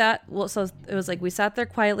 we sat there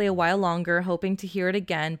quietly a while longer, hoping to hear it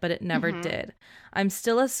again, but it never did. I'm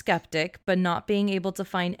still a skeptic, but not being able to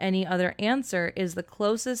find any other answer is the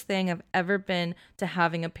closest thing I've ever been to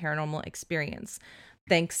having a paranormal experience.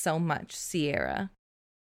 Thanks so much, Sierra.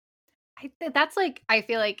 That's I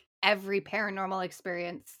feel like every paranormal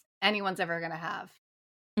experience anyone's ever gonna have.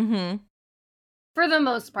 Mm-hmm. For the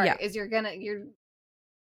most part, is you're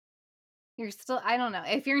still, I don't know.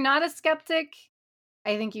 If you're not a skeptic,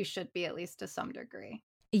 I think you should be, at least to some degree.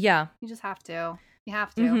 Yeah. You just have to. You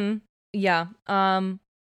have to. Mm-hmm. Yeah.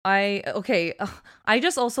 I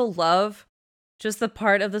just also love just the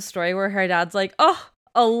part of the story where her dad's like, "Oh,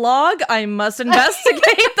 a log? I must investigate."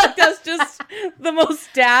 That's just the most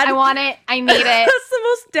dad. I want it. I need it. That's the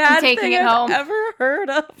most dad I'm taking thing it I've home. ever heard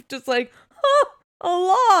of. Just oh, a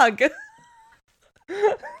log.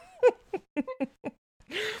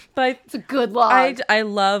 But it's a good log. I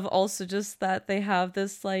love also just that they have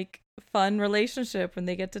this fun relationship when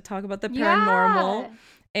they get to talk about the paranormal. Yeah.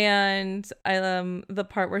 And I the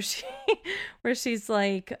part where she's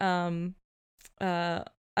like, I'm a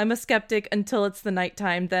skeptic until it's the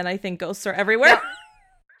nighttime, then I think ghosts are everywhere.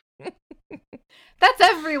 Yep. That's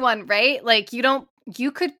everyone, right?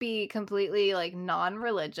 You could be completely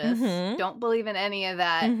non-religious, don't believe in any of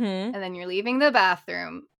that, and then you're leaving the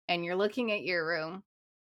bathroom and you're looking at your room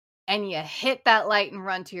and you hit that light and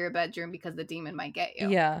run to your bedroom because the demon might get you.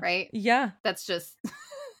 Yeah. Right? Yeah. That's just,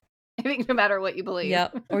 I think no matter what you believe.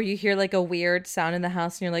 Yep. Or you hear a weird sound in the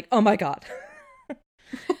house and you're like, "Oh my God."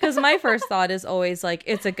 Because my first thought is always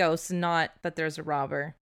it's a ghost, not that there's a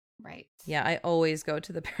robber. Right. Yeah, I always go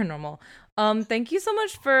to the paranormal. Thank you so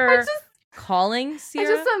much for calling,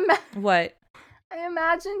 Sierra. What? I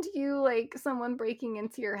imagined you someone breaking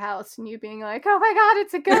into your house and you being like, "Oh my God,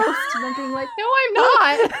 it's a ghost," and then being like, "No, I'm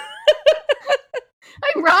not.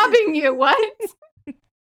 I'm robbing you." What?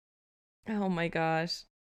 Oh my gosh.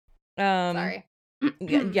 Sorry.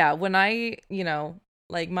 Yeah. When I,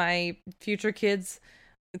 my future kids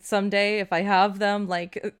someday, if I have them,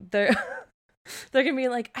 they're gonna be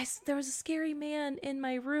like, there was a scary man in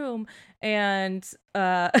my room, and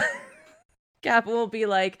Gab will be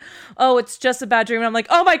like, "Oh, it's just a bad dream." And I'm like,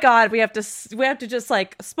 "Oh my God, we have to just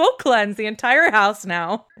smoke cleanse the entire house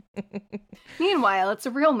now." Meanwhile, it's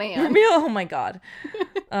a real man. Oh my God.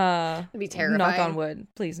 That'd be terrifying. Knock on wood.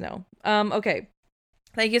 Please no. Okay.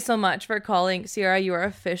 Thank you so much for calling. Sierra, you are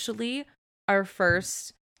officially our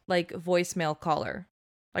first like voicemail caller.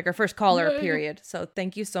 Like our first caller, period. So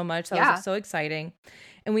thank you so much. That was so exciting.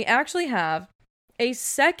 And we actually have a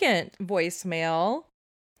second voicemail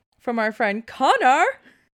from our friend Connor.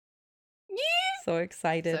 So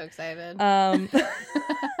excited. So excited.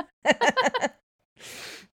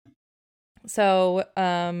 So,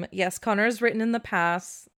 yes, Connor has written in the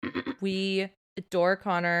past. We adore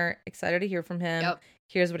Connor. Excited to hear from him. Yep.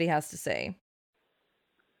 Here's what he has to say.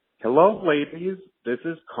 Hello, ladies. This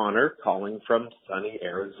is Connor calling from sunny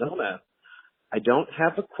Arizona. I don't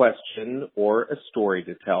have a question or a story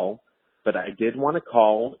to tell, but I did want to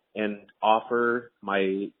call and offer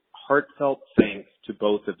my heartfelt thanks to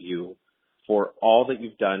both of you for all that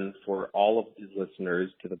you've done for all of the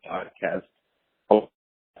listeners to the podcast over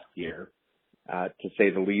the last year. To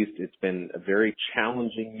say the least, it's been a very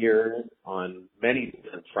challenging year on many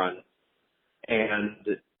different fronts, and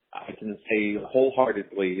I can say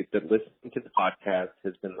wholeheartedly that listening to the podcast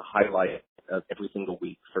has been the highlight of every single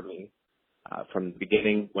week for me. From the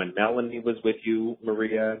beginning, when Melanie was with you,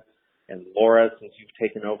 Maria, and Laura, since you've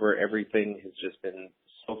taken over, everything has just been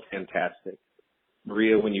so fantastic.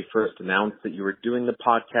 Maria, when you first announced that you were doing the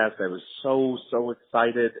podcast, I was so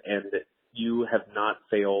excited, and you have not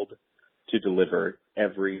failed to deliver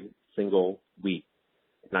every single week.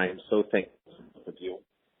 And I am so thankful for you.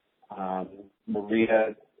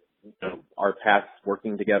 Maria, our paths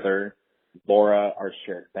working together, Laura, our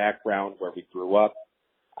shared background where we grew up.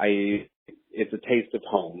 It's a taste of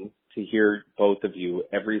home to hear both of you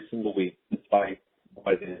every single week, despite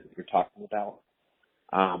what it is you're talking about.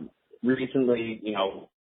 Recently,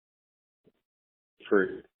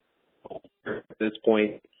 for at this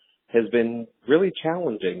point, has been really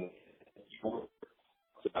challenging.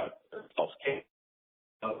 About self-care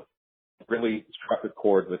really struck a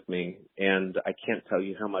chord with me, and I can't tell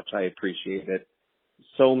you how much I appreciate it.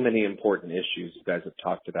 So many important issues you guys have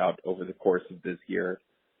talked about over the course of this year,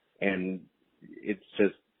 and it's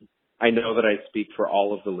just, I know that I speak for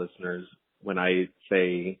all of the listeners when I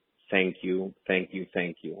say thank you, thank you,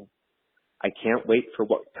 thank you. I can't wait for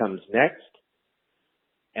what comes next,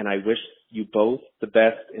 and I wish you both the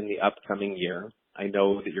best in the upcoming year. I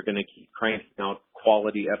know that you're going to keep cranking out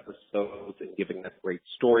quality episodes and giving us great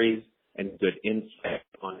stories and good insight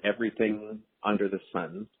on everything under the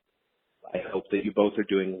sun. I hope that you both are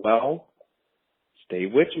doing well. Stay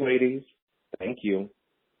witchy, ladies. Thank you.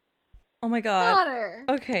 Oh my God. Connor.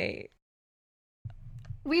 Okay.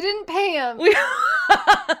 We didn't pay him.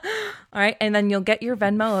 All right, and then you'll get your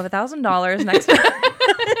Venmo of $1,000 next time.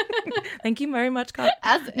 Thank you very much, Connor.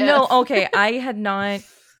 As if. No, okay. I had not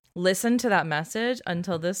listened to that message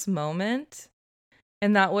until this moment,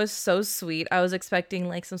 and that was so sweet. I was expecting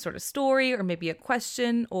like some sort of story or maybe a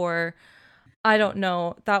question, or I don't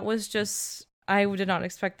know. That was just, I did not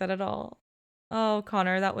expect that at all. Oh,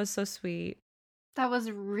 Connor, that was so sweet. That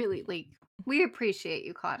was really, like, we appreciate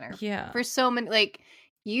you, Connor. Yeah. For so many, like,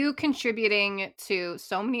 you contributing to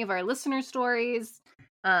so many of our listener stories,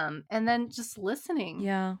 and then just listening.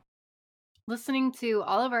 Yeah. Listening to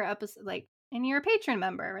all of our episodes, like, and you're a patron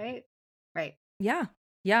member, right? Right. Yeah.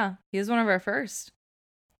 Yeah. He was one of our first.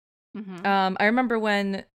 Mm-hmm. I remember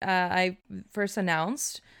when I first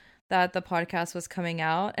announced that the podcast was coming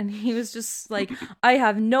out, and he was just like, I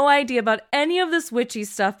have no idea about any of this witchy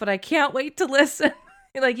stuff, but I can't wait to listen.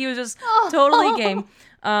 Like, he was just totally game.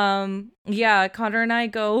 Yeah, Connor and I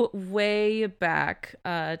go way back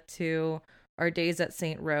to our days at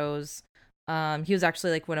St. Rose. He was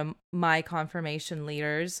actually like one of my confirmation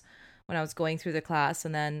leaders when I was going through the class,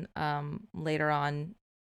 and then later on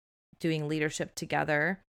doing leadership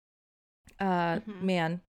together.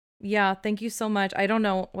 Man, yeah, thank you so much. I don't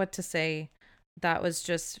know what to say. That was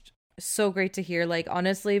just so great to hear, like,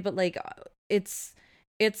 honestly, but like it's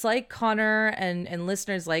like Connor and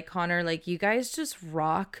listeners like Connor, like, you guys just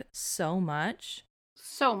rock so much.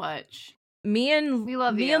 So much. Me and you.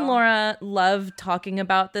 Laura love talking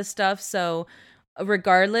about this stuff, so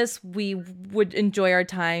regardless, we would enjoy our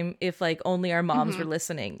time if like only our moms were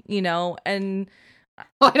listening, and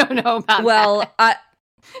I don't know about that.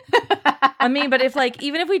 I mean, but if like,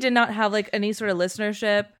 even if we did not have like any sort of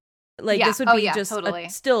listenership, like this would be just totally.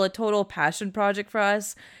 Still a total passion project for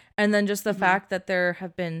us. And then just the fact that there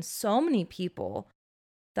have been so many people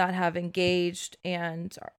that have engaged,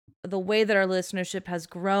 and the way that our listenership has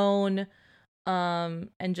grown, and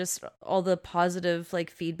just all the positive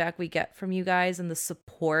like feedback we get from you guys and the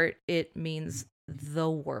support, it means the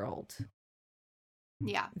world.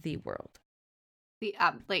 Yeah. The world.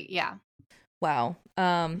 Yeah. Wow.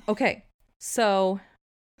 Okay. So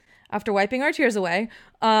after wiping our tears away,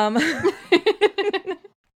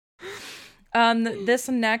 this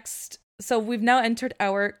next, so we've now entered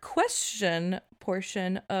our question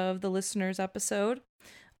portion of the listeners episode.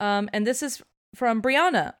 And this is from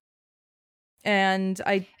Brianna. And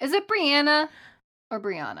is it Brianna or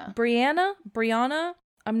Brianna? Brianna?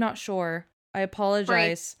 I'm not sure. I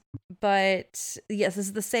apologize. But yes, this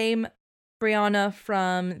is the same Brianna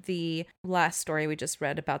from the last story we just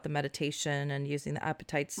read about the meditation and using the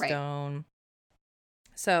appetite stone.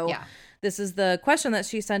 So this is the question that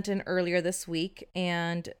she sent in earlier this week.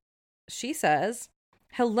 And she says,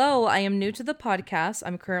 "Hello, I am new to the podcast.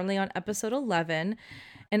 I'm currently on episode 11.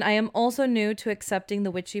 And I am also new to accepting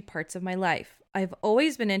the witchy parts of my life. I've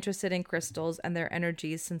always been interested in crystals and their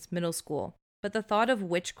energies since middle school, but the thought of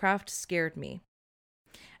witchcraft scared me.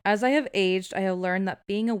 As I have aged, I have learned that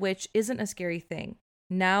being a witch isn't a scary thing.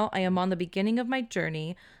 Now I am on the beginning of my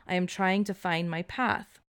journey. I am trying to find my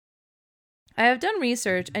path. I have done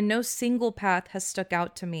research and no single path has stuck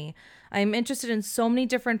out to me. I am interested in so many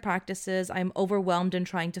different practices. I am overwhelmed in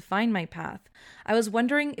trying to find my path. I was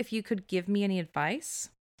wondering if you could give me any advice?"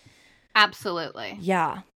 Absolutely.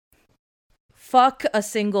 Yeah. Fuck a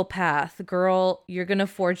single path, girl. You're gonna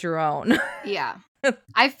forge your own. Yeah.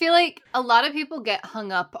 I feel like a lot of people get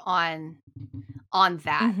hung up on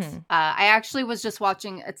that. Mm-hmm. I actually was just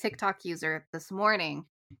watching a TikTok user this morning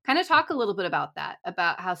kind of talk a little bit about that,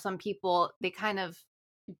 about how some people, they kind of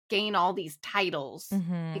gain all these titles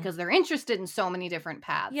because they're interested in so many different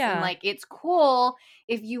paths. Yeah. And like, it's cool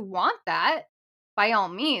if you want that, by all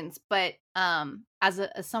means, but as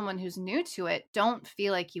someone who's new to it, don't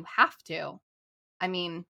feel like you have to. I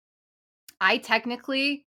mean, I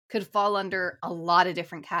technically could fall under a lot of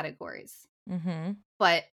different categories,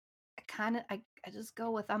 but I just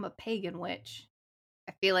go with I'm a pagan witch.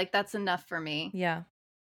 I feel like that's enough for me. Yeah.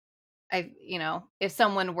 If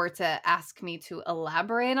someone were to ask me to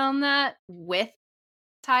elaborate on that with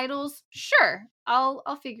titles, sure,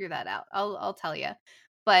 I'll figure that out. I'll tell you,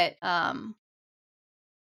 but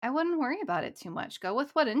I wouldn't worry about it too much. Go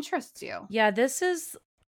with what interests you. Yeah, this is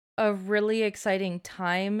a really exciting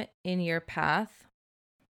time in your path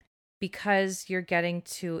because you're getting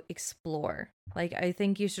to explore. Like, I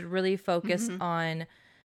think you should really focus on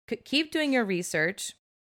keep doing your research.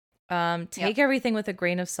 Take everything with a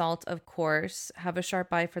grain of salt, of course. Have a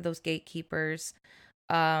sharp eye for those gatekeepers.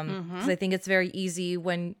 Because I think it's very easy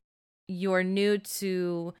when you're new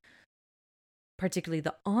to particularly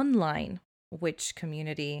the online witch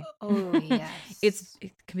community. Oh, yes.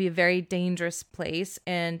 It can be a very dangerous place,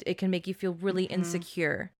 and it can make you feel really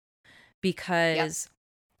insecure because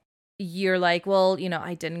you're like, well,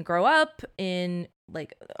 I didn't grow up in,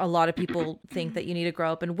 like, a lot of people think that you need to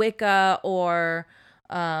grow up in Wicca, or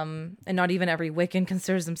and not even every Wiccan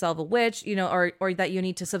considers themselves a witch, or that you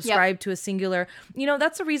need to subscribe to a singular,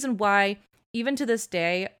 that's the reason why even to this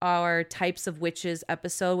day, our types of witches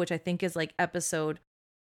episode, which I think is like episode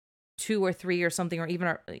 2 or 3 or something, or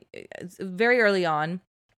even very early on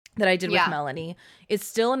that I did with Melanie, it's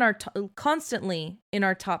still in our constantly in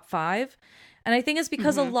our top 5. And I think it's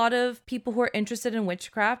because a lot of people who are interested in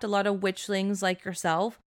witchcraft, a lot of witchlings like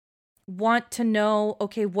yourself, want to know,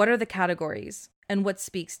 okay, what are the categories and what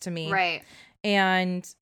speaks to me? Right. And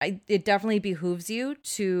it definitely behooves you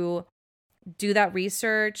to do that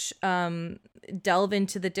research, delve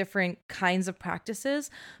into the different kinds of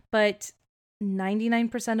practices. But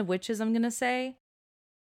 99% of witches, I'm going to say,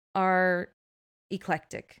 are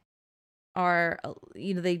eclectic.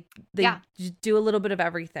 They do a little bit of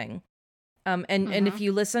everything. And if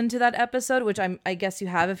you listen to that episode, which I guess you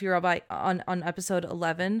have if you're on episode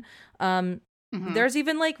 11, there's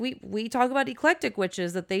even like we talk about eclectic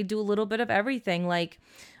witches, that they do a little bit of everything. Like,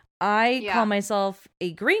 I call myself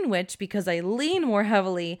a green witch because I lean more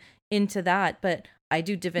heavily into that, but I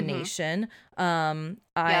do divination.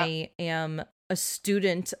 I am a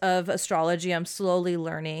student of astrology. I'm slowly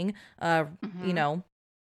learning, and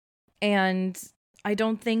I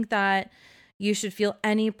don't think that you should feel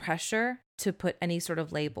any pressure to put any sort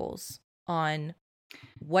of labels on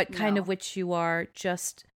what kind of witch you are,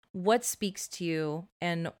 just what speaks to you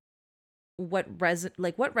and what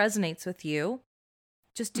resonates with you.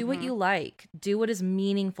 Just do what you like. Do what is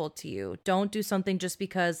meaningful to you. Don't do something just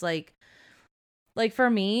because, like for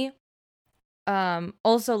me,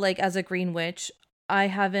 also, like, as a green witch, I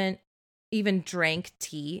haven't even drank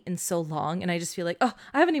tea in so long, and I just feel like, oh,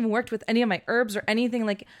 I haven't even worked with any of my herbs or anything.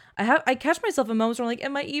 Like, I catch myself in moments where I'm like,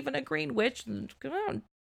 am I even a green witch?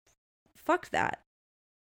 Fuck that.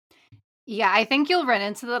 Yeah, I think you'll run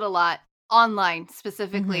into that a lot online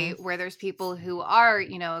specifically, where there's people who are,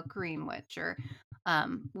 a green witch or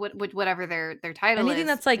whatever their title anything is.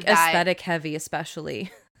 That's like aesthetic heavy, especially.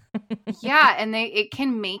 Yeah, and it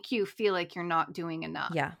can make you feel like you're not doing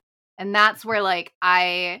enough. Yeah. And that's where like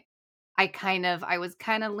I was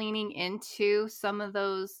kind of leaning into some of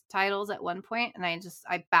those titles at one point, and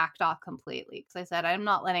I backed off completely because I said I'm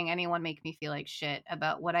not letting anyone make me feel like shit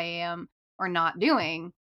about what I am or not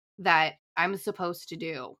doing that I'm supposed to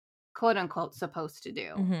do, quote unquote supposed to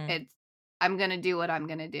do. I'm gonna do what I'm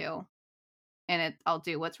gonna do, and I'll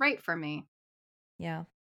do what's right for me. Yeah,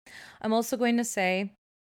 I'm also going to say,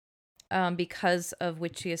 because of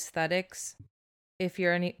witchy aesthetics, if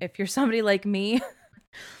you're somebody like me.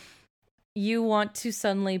 You want to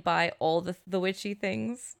suddenly buy all the witchy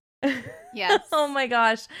things. Yes. Oh my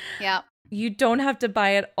gosh. Yeah. You don't have to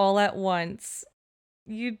buy it all at once.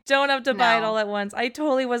 You don't have to buy it all at once. I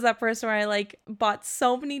totally was that person where I like bought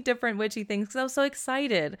so many different witchy things because I was so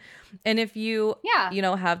excited. And if you,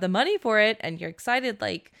 have the money for it and you're excited,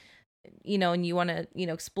 like, and you want to,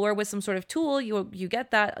 explore with some sort of tool, you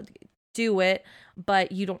get that, do it,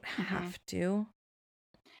 but you don't have to.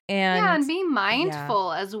 And be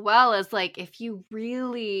mindful as well as like if you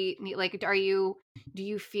really need, like, do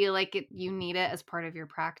you feel like you need it as part of your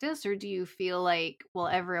practice, or do you feel like, well,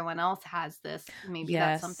 everyone else has this, maybe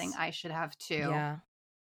that's something I should have too? Yeah.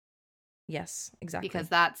 Yes, exactly. Because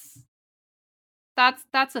that's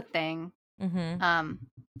a thing.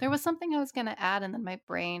 There was something I was going to add and then my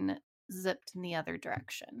brain zipped in the other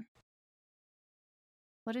direction.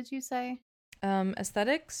 What did you say?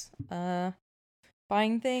 Aesthetics?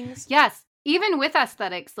 Buying things? Yes. Even with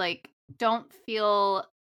aesthetics, like, don't feel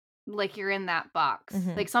like you're in that box.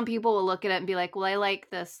 Like, some people will look at it and be like, well, I like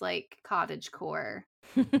this, like, cottagecore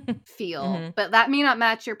feel. But that may not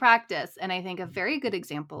match your practice. And I think a very good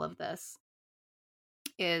example of this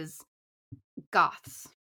is goths.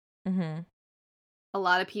 A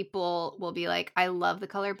lot of people will be like, I love the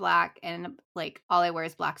color black, and, like, all I wear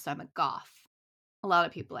is black, so I'm a goth. A lot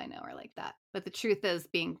of people I know are like that. But the truth is,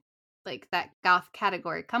 being like that goth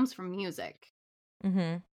category comes from music.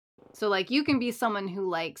 So like you can be someone who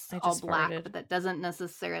likes all black, but that doesn't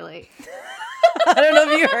necessarily. I don't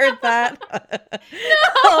know if you heard that.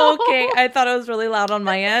 No! Okay, I thought it was really loud on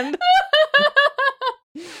my end.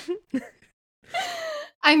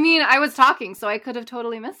 I mean, I was talking, so I could have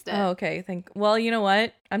totally missed it. Oh, okay. Well, you know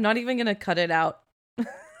what? I'm not even gonna cut it out.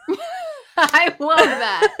 I love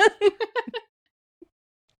that.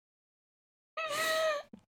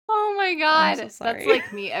 Oh my god, so that's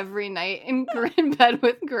like me every night in bed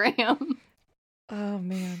with Graham. Oh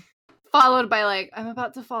man. Followed by like, I'm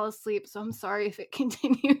about to fall asleep, so I'm sorry if it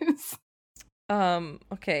continues.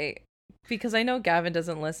 Okay. Because I know Gavin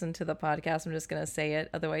doesn't listen to the podcast, I'm just gonna say it.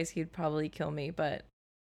 Otherwise he'd probably kill me, but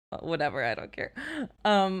whatever, I don't care.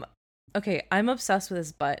 Okay, I'm obsessed with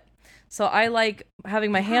his butt. So I like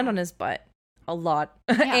having my hand on his butt a lot.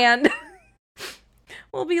 And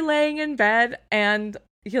we'll be laying in bed and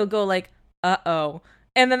he'll go like, uh-oh.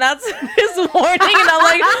 And then that's his warning. And I'm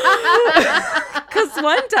like, because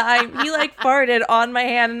one time he like farted on my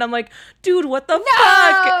hand and I'm like, dude, what the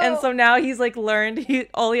fuck? And so now he's like learned,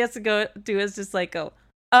 all he has to do is just like go,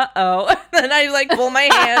 uh-oh. And then I like pull my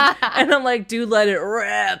hand and I'm like, dude, let it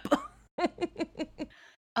rip.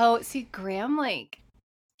 Oh, see, Graham, like,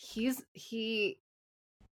 he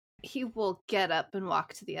will get up and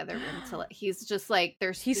walk to the other room to he's just like,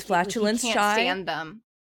 he's flatulence he can't shy. Stand them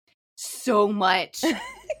so much.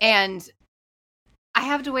 And I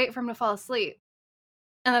have to wait for him to fall asleep.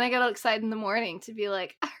 And then I get all excited in the morning to be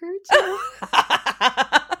like, I heard you.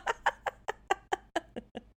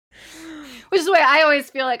 Which is why I always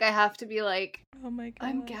feel like I have to be like, oh my god,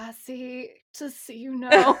 I'm gassy, just so you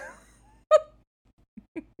know.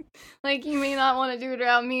 Like, you may not want to do it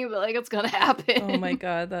around me, but like, it's gonna happen. Oh my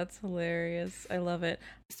god, that's hilarious. I love it.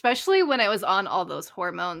 Especially when I was on all those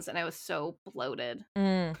hormones and I was so bloated.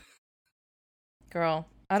 Girl,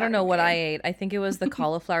 I don't know what I ate. I think it was the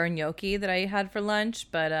cauliflower gnocchi that I had for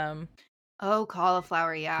lunch, but oh,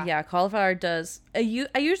 cauliflower, yeah. Yeah, cauliflower does. I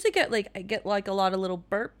usually get a lot of little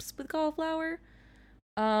burps with cauliflower.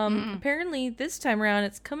 Apparently this time around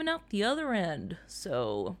it's coming out the other end.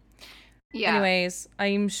 So yeah. Anyways,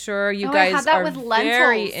 I'm sure you guys are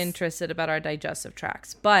very interested about our digestive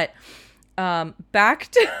tracts. But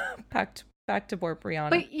back to Borp Rihanna.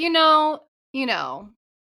 But you know,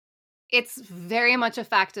 it's very much a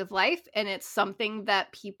fact of life, and it's something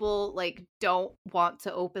that people like don't want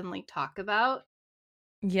to openly talk about.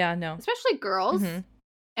 Yeah, no. Especially girls. And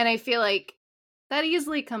I feel like that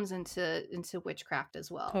easily comes into witchcraft as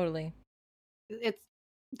well. Totally.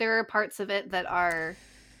 There are parts of it that are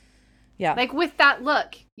Yeah. Like with that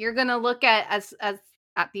look, you're going to look at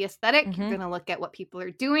at the aesthetic, Mm-hmm. you're going to look at what people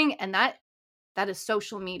are doing, and that is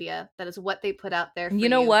social media. That is what they put out there for you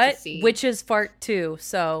know what? to see. Witches fart too,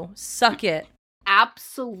 so suck it.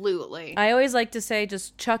 Absolutely. I always like to say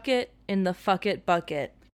just chuck it in the fuck it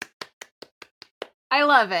bucket. I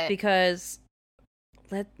love it. Because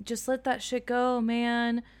let that shit go,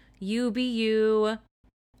 man. You be you.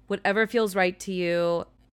 Whatever feels right to you.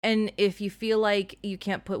 And if you feel like you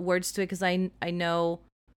can't put words to it, because I know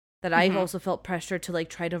that I've also felt pressure to like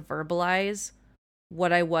try to verbalize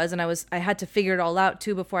what I was, and I had to figure it all out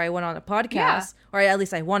too before I went on a podcast, or at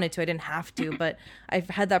least I wanted to. I didn't have to, but I've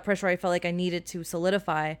had that pressure. I felt like I needed to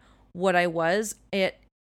solidify what I was.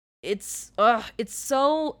 It's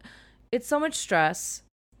so much stress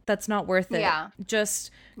that's not worth it. Yeah. Just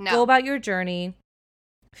go about your journey,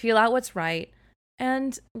 feel out what's right.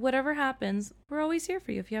 And whatever happens, we're always here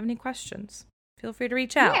for you. If you have any questions, feel free to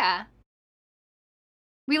reach out. Yeah.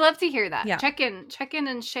 We love to hear that. Yeah. Check in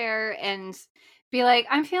and share and be like,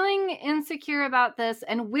 I'm feeling insecure about this.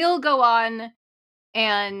 And we'll go on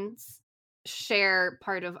and share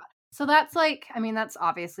part of. So that's like, I mean, that's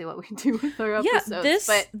obviously what we do with our episodes.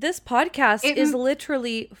 Yeah, this podcast is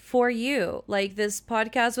literally for you. Like, this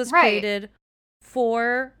podcast was created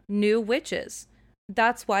for new witches.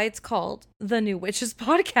 That's why it's called the New Witches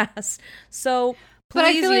Podcast. So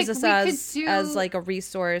please use us as like a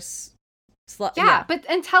resource. But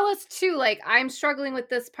and tell us too, like, I'm struggling with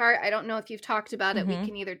this part. I don't know if you've talked about it. We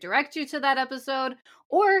can either direct you to that episode,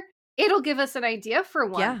 or it'll give us an idea for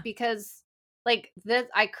one. Yeah. Because like this,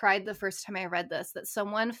 I cried the first time I read this, that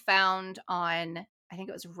someone found on, I think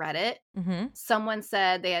it was Reddit. Someone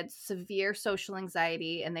said they had severe social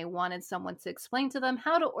anxiety and they wanted someone to explain to them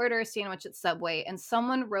how to order a sandwich at Subway. And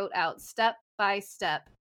someone wrote out step by step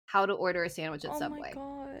how to order a sandwich at Subway. Oh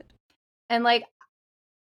my God. And like,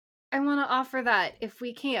 I want to offer that if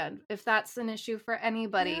we can, if that's an issue for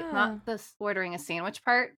anybody, not this ordering a sandwich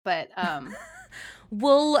part, but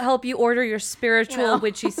we'll help you order your spiritual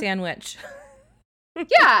witchy sandwich.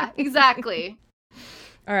 Yeah, exactly.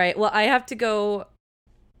 All right. Well, I have to go.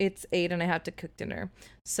 It's 8 and I have to cook dinner.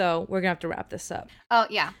 So we're going to have to wrap this up. Oh,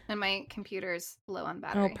 yeah. And my computer's low on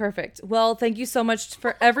battery. Oh, perfect. Well, thank you so much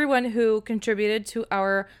for everyone who contributed to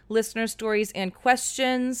our listener stories and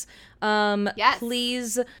questions. Yes.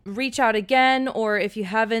 Please reach out again, or if you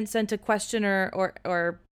haven't sent a question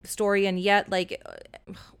or story in yet, like,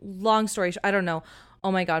 long story, I don't know.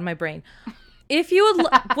 Oh my God, my brain. If you would,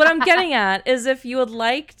 what I'm getting at is if you would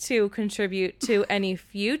like to contribute to any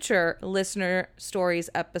future listener stories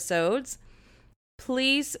episodes,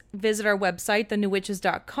 please visit our website,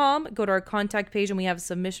 thenewwitches.com. Go to our contact page and we have a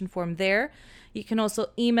submission form there. You can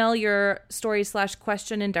also email your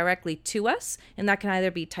story/question in directly to us, and that can either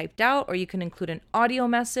be typed out or you can include an audio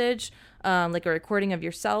message, like a recording of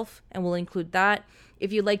yourself, and we'll include that.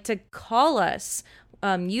 If you'd like to call us,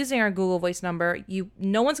 using our Google Voice number,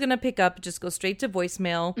 no one's gonna pick up. Just go straight to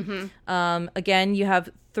voicemail. Again, you have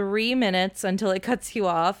 3 minutes until it cuts you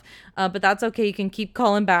off, but that's okay. You can keep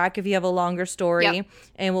calling back if you have a longer story,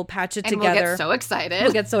 and we'll patch it together.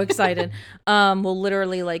 We'll get so excited. We'll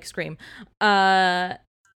literally like scream. And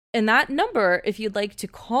that number, if you'd like to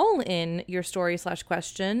call in your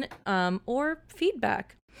story/question or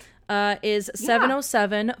feedback, is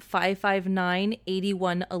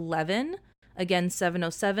 707-559-8111. Again,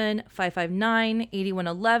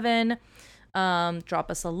 707-559-8111.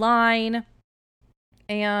 Drop us a line.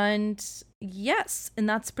 And yes, and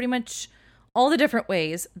that's pretty much all the different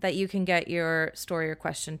ways that you can get your story or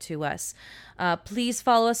question to us. Please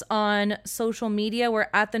follow us on social media. We're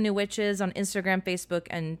at The New Witches on Instagram, Facebook,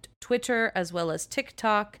 and Twitter, as well as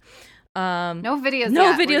TikTok. No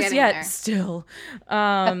videos yet still.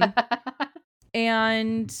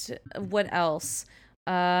 And what else?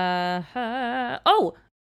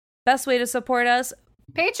 Best way to support us,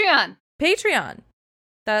 Patreon.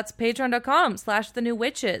 That's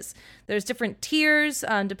patreon.com/thenewwitches. There's different tiers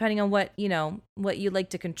depending on what you'd like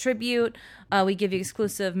to contribute. We give you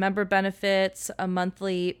exclusive member benefits, a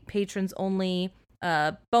monthly patrons only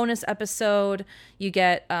bonus episode. You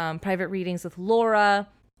get private readings with Laura,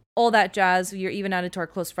 all that jazz. You're even added to our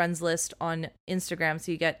close friends list on Instagram,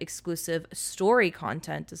 so you get exclusive story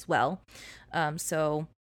content as well. So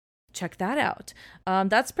check that out.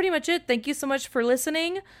 That's pretty much it. Thank you so much for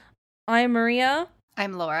listening. I'm Maria.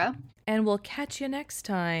 I'm Laura. And we'll catch you next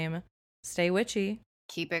time. Stay witchy.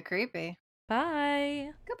 Keep it creepy.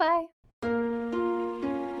 Bye. Goodbye.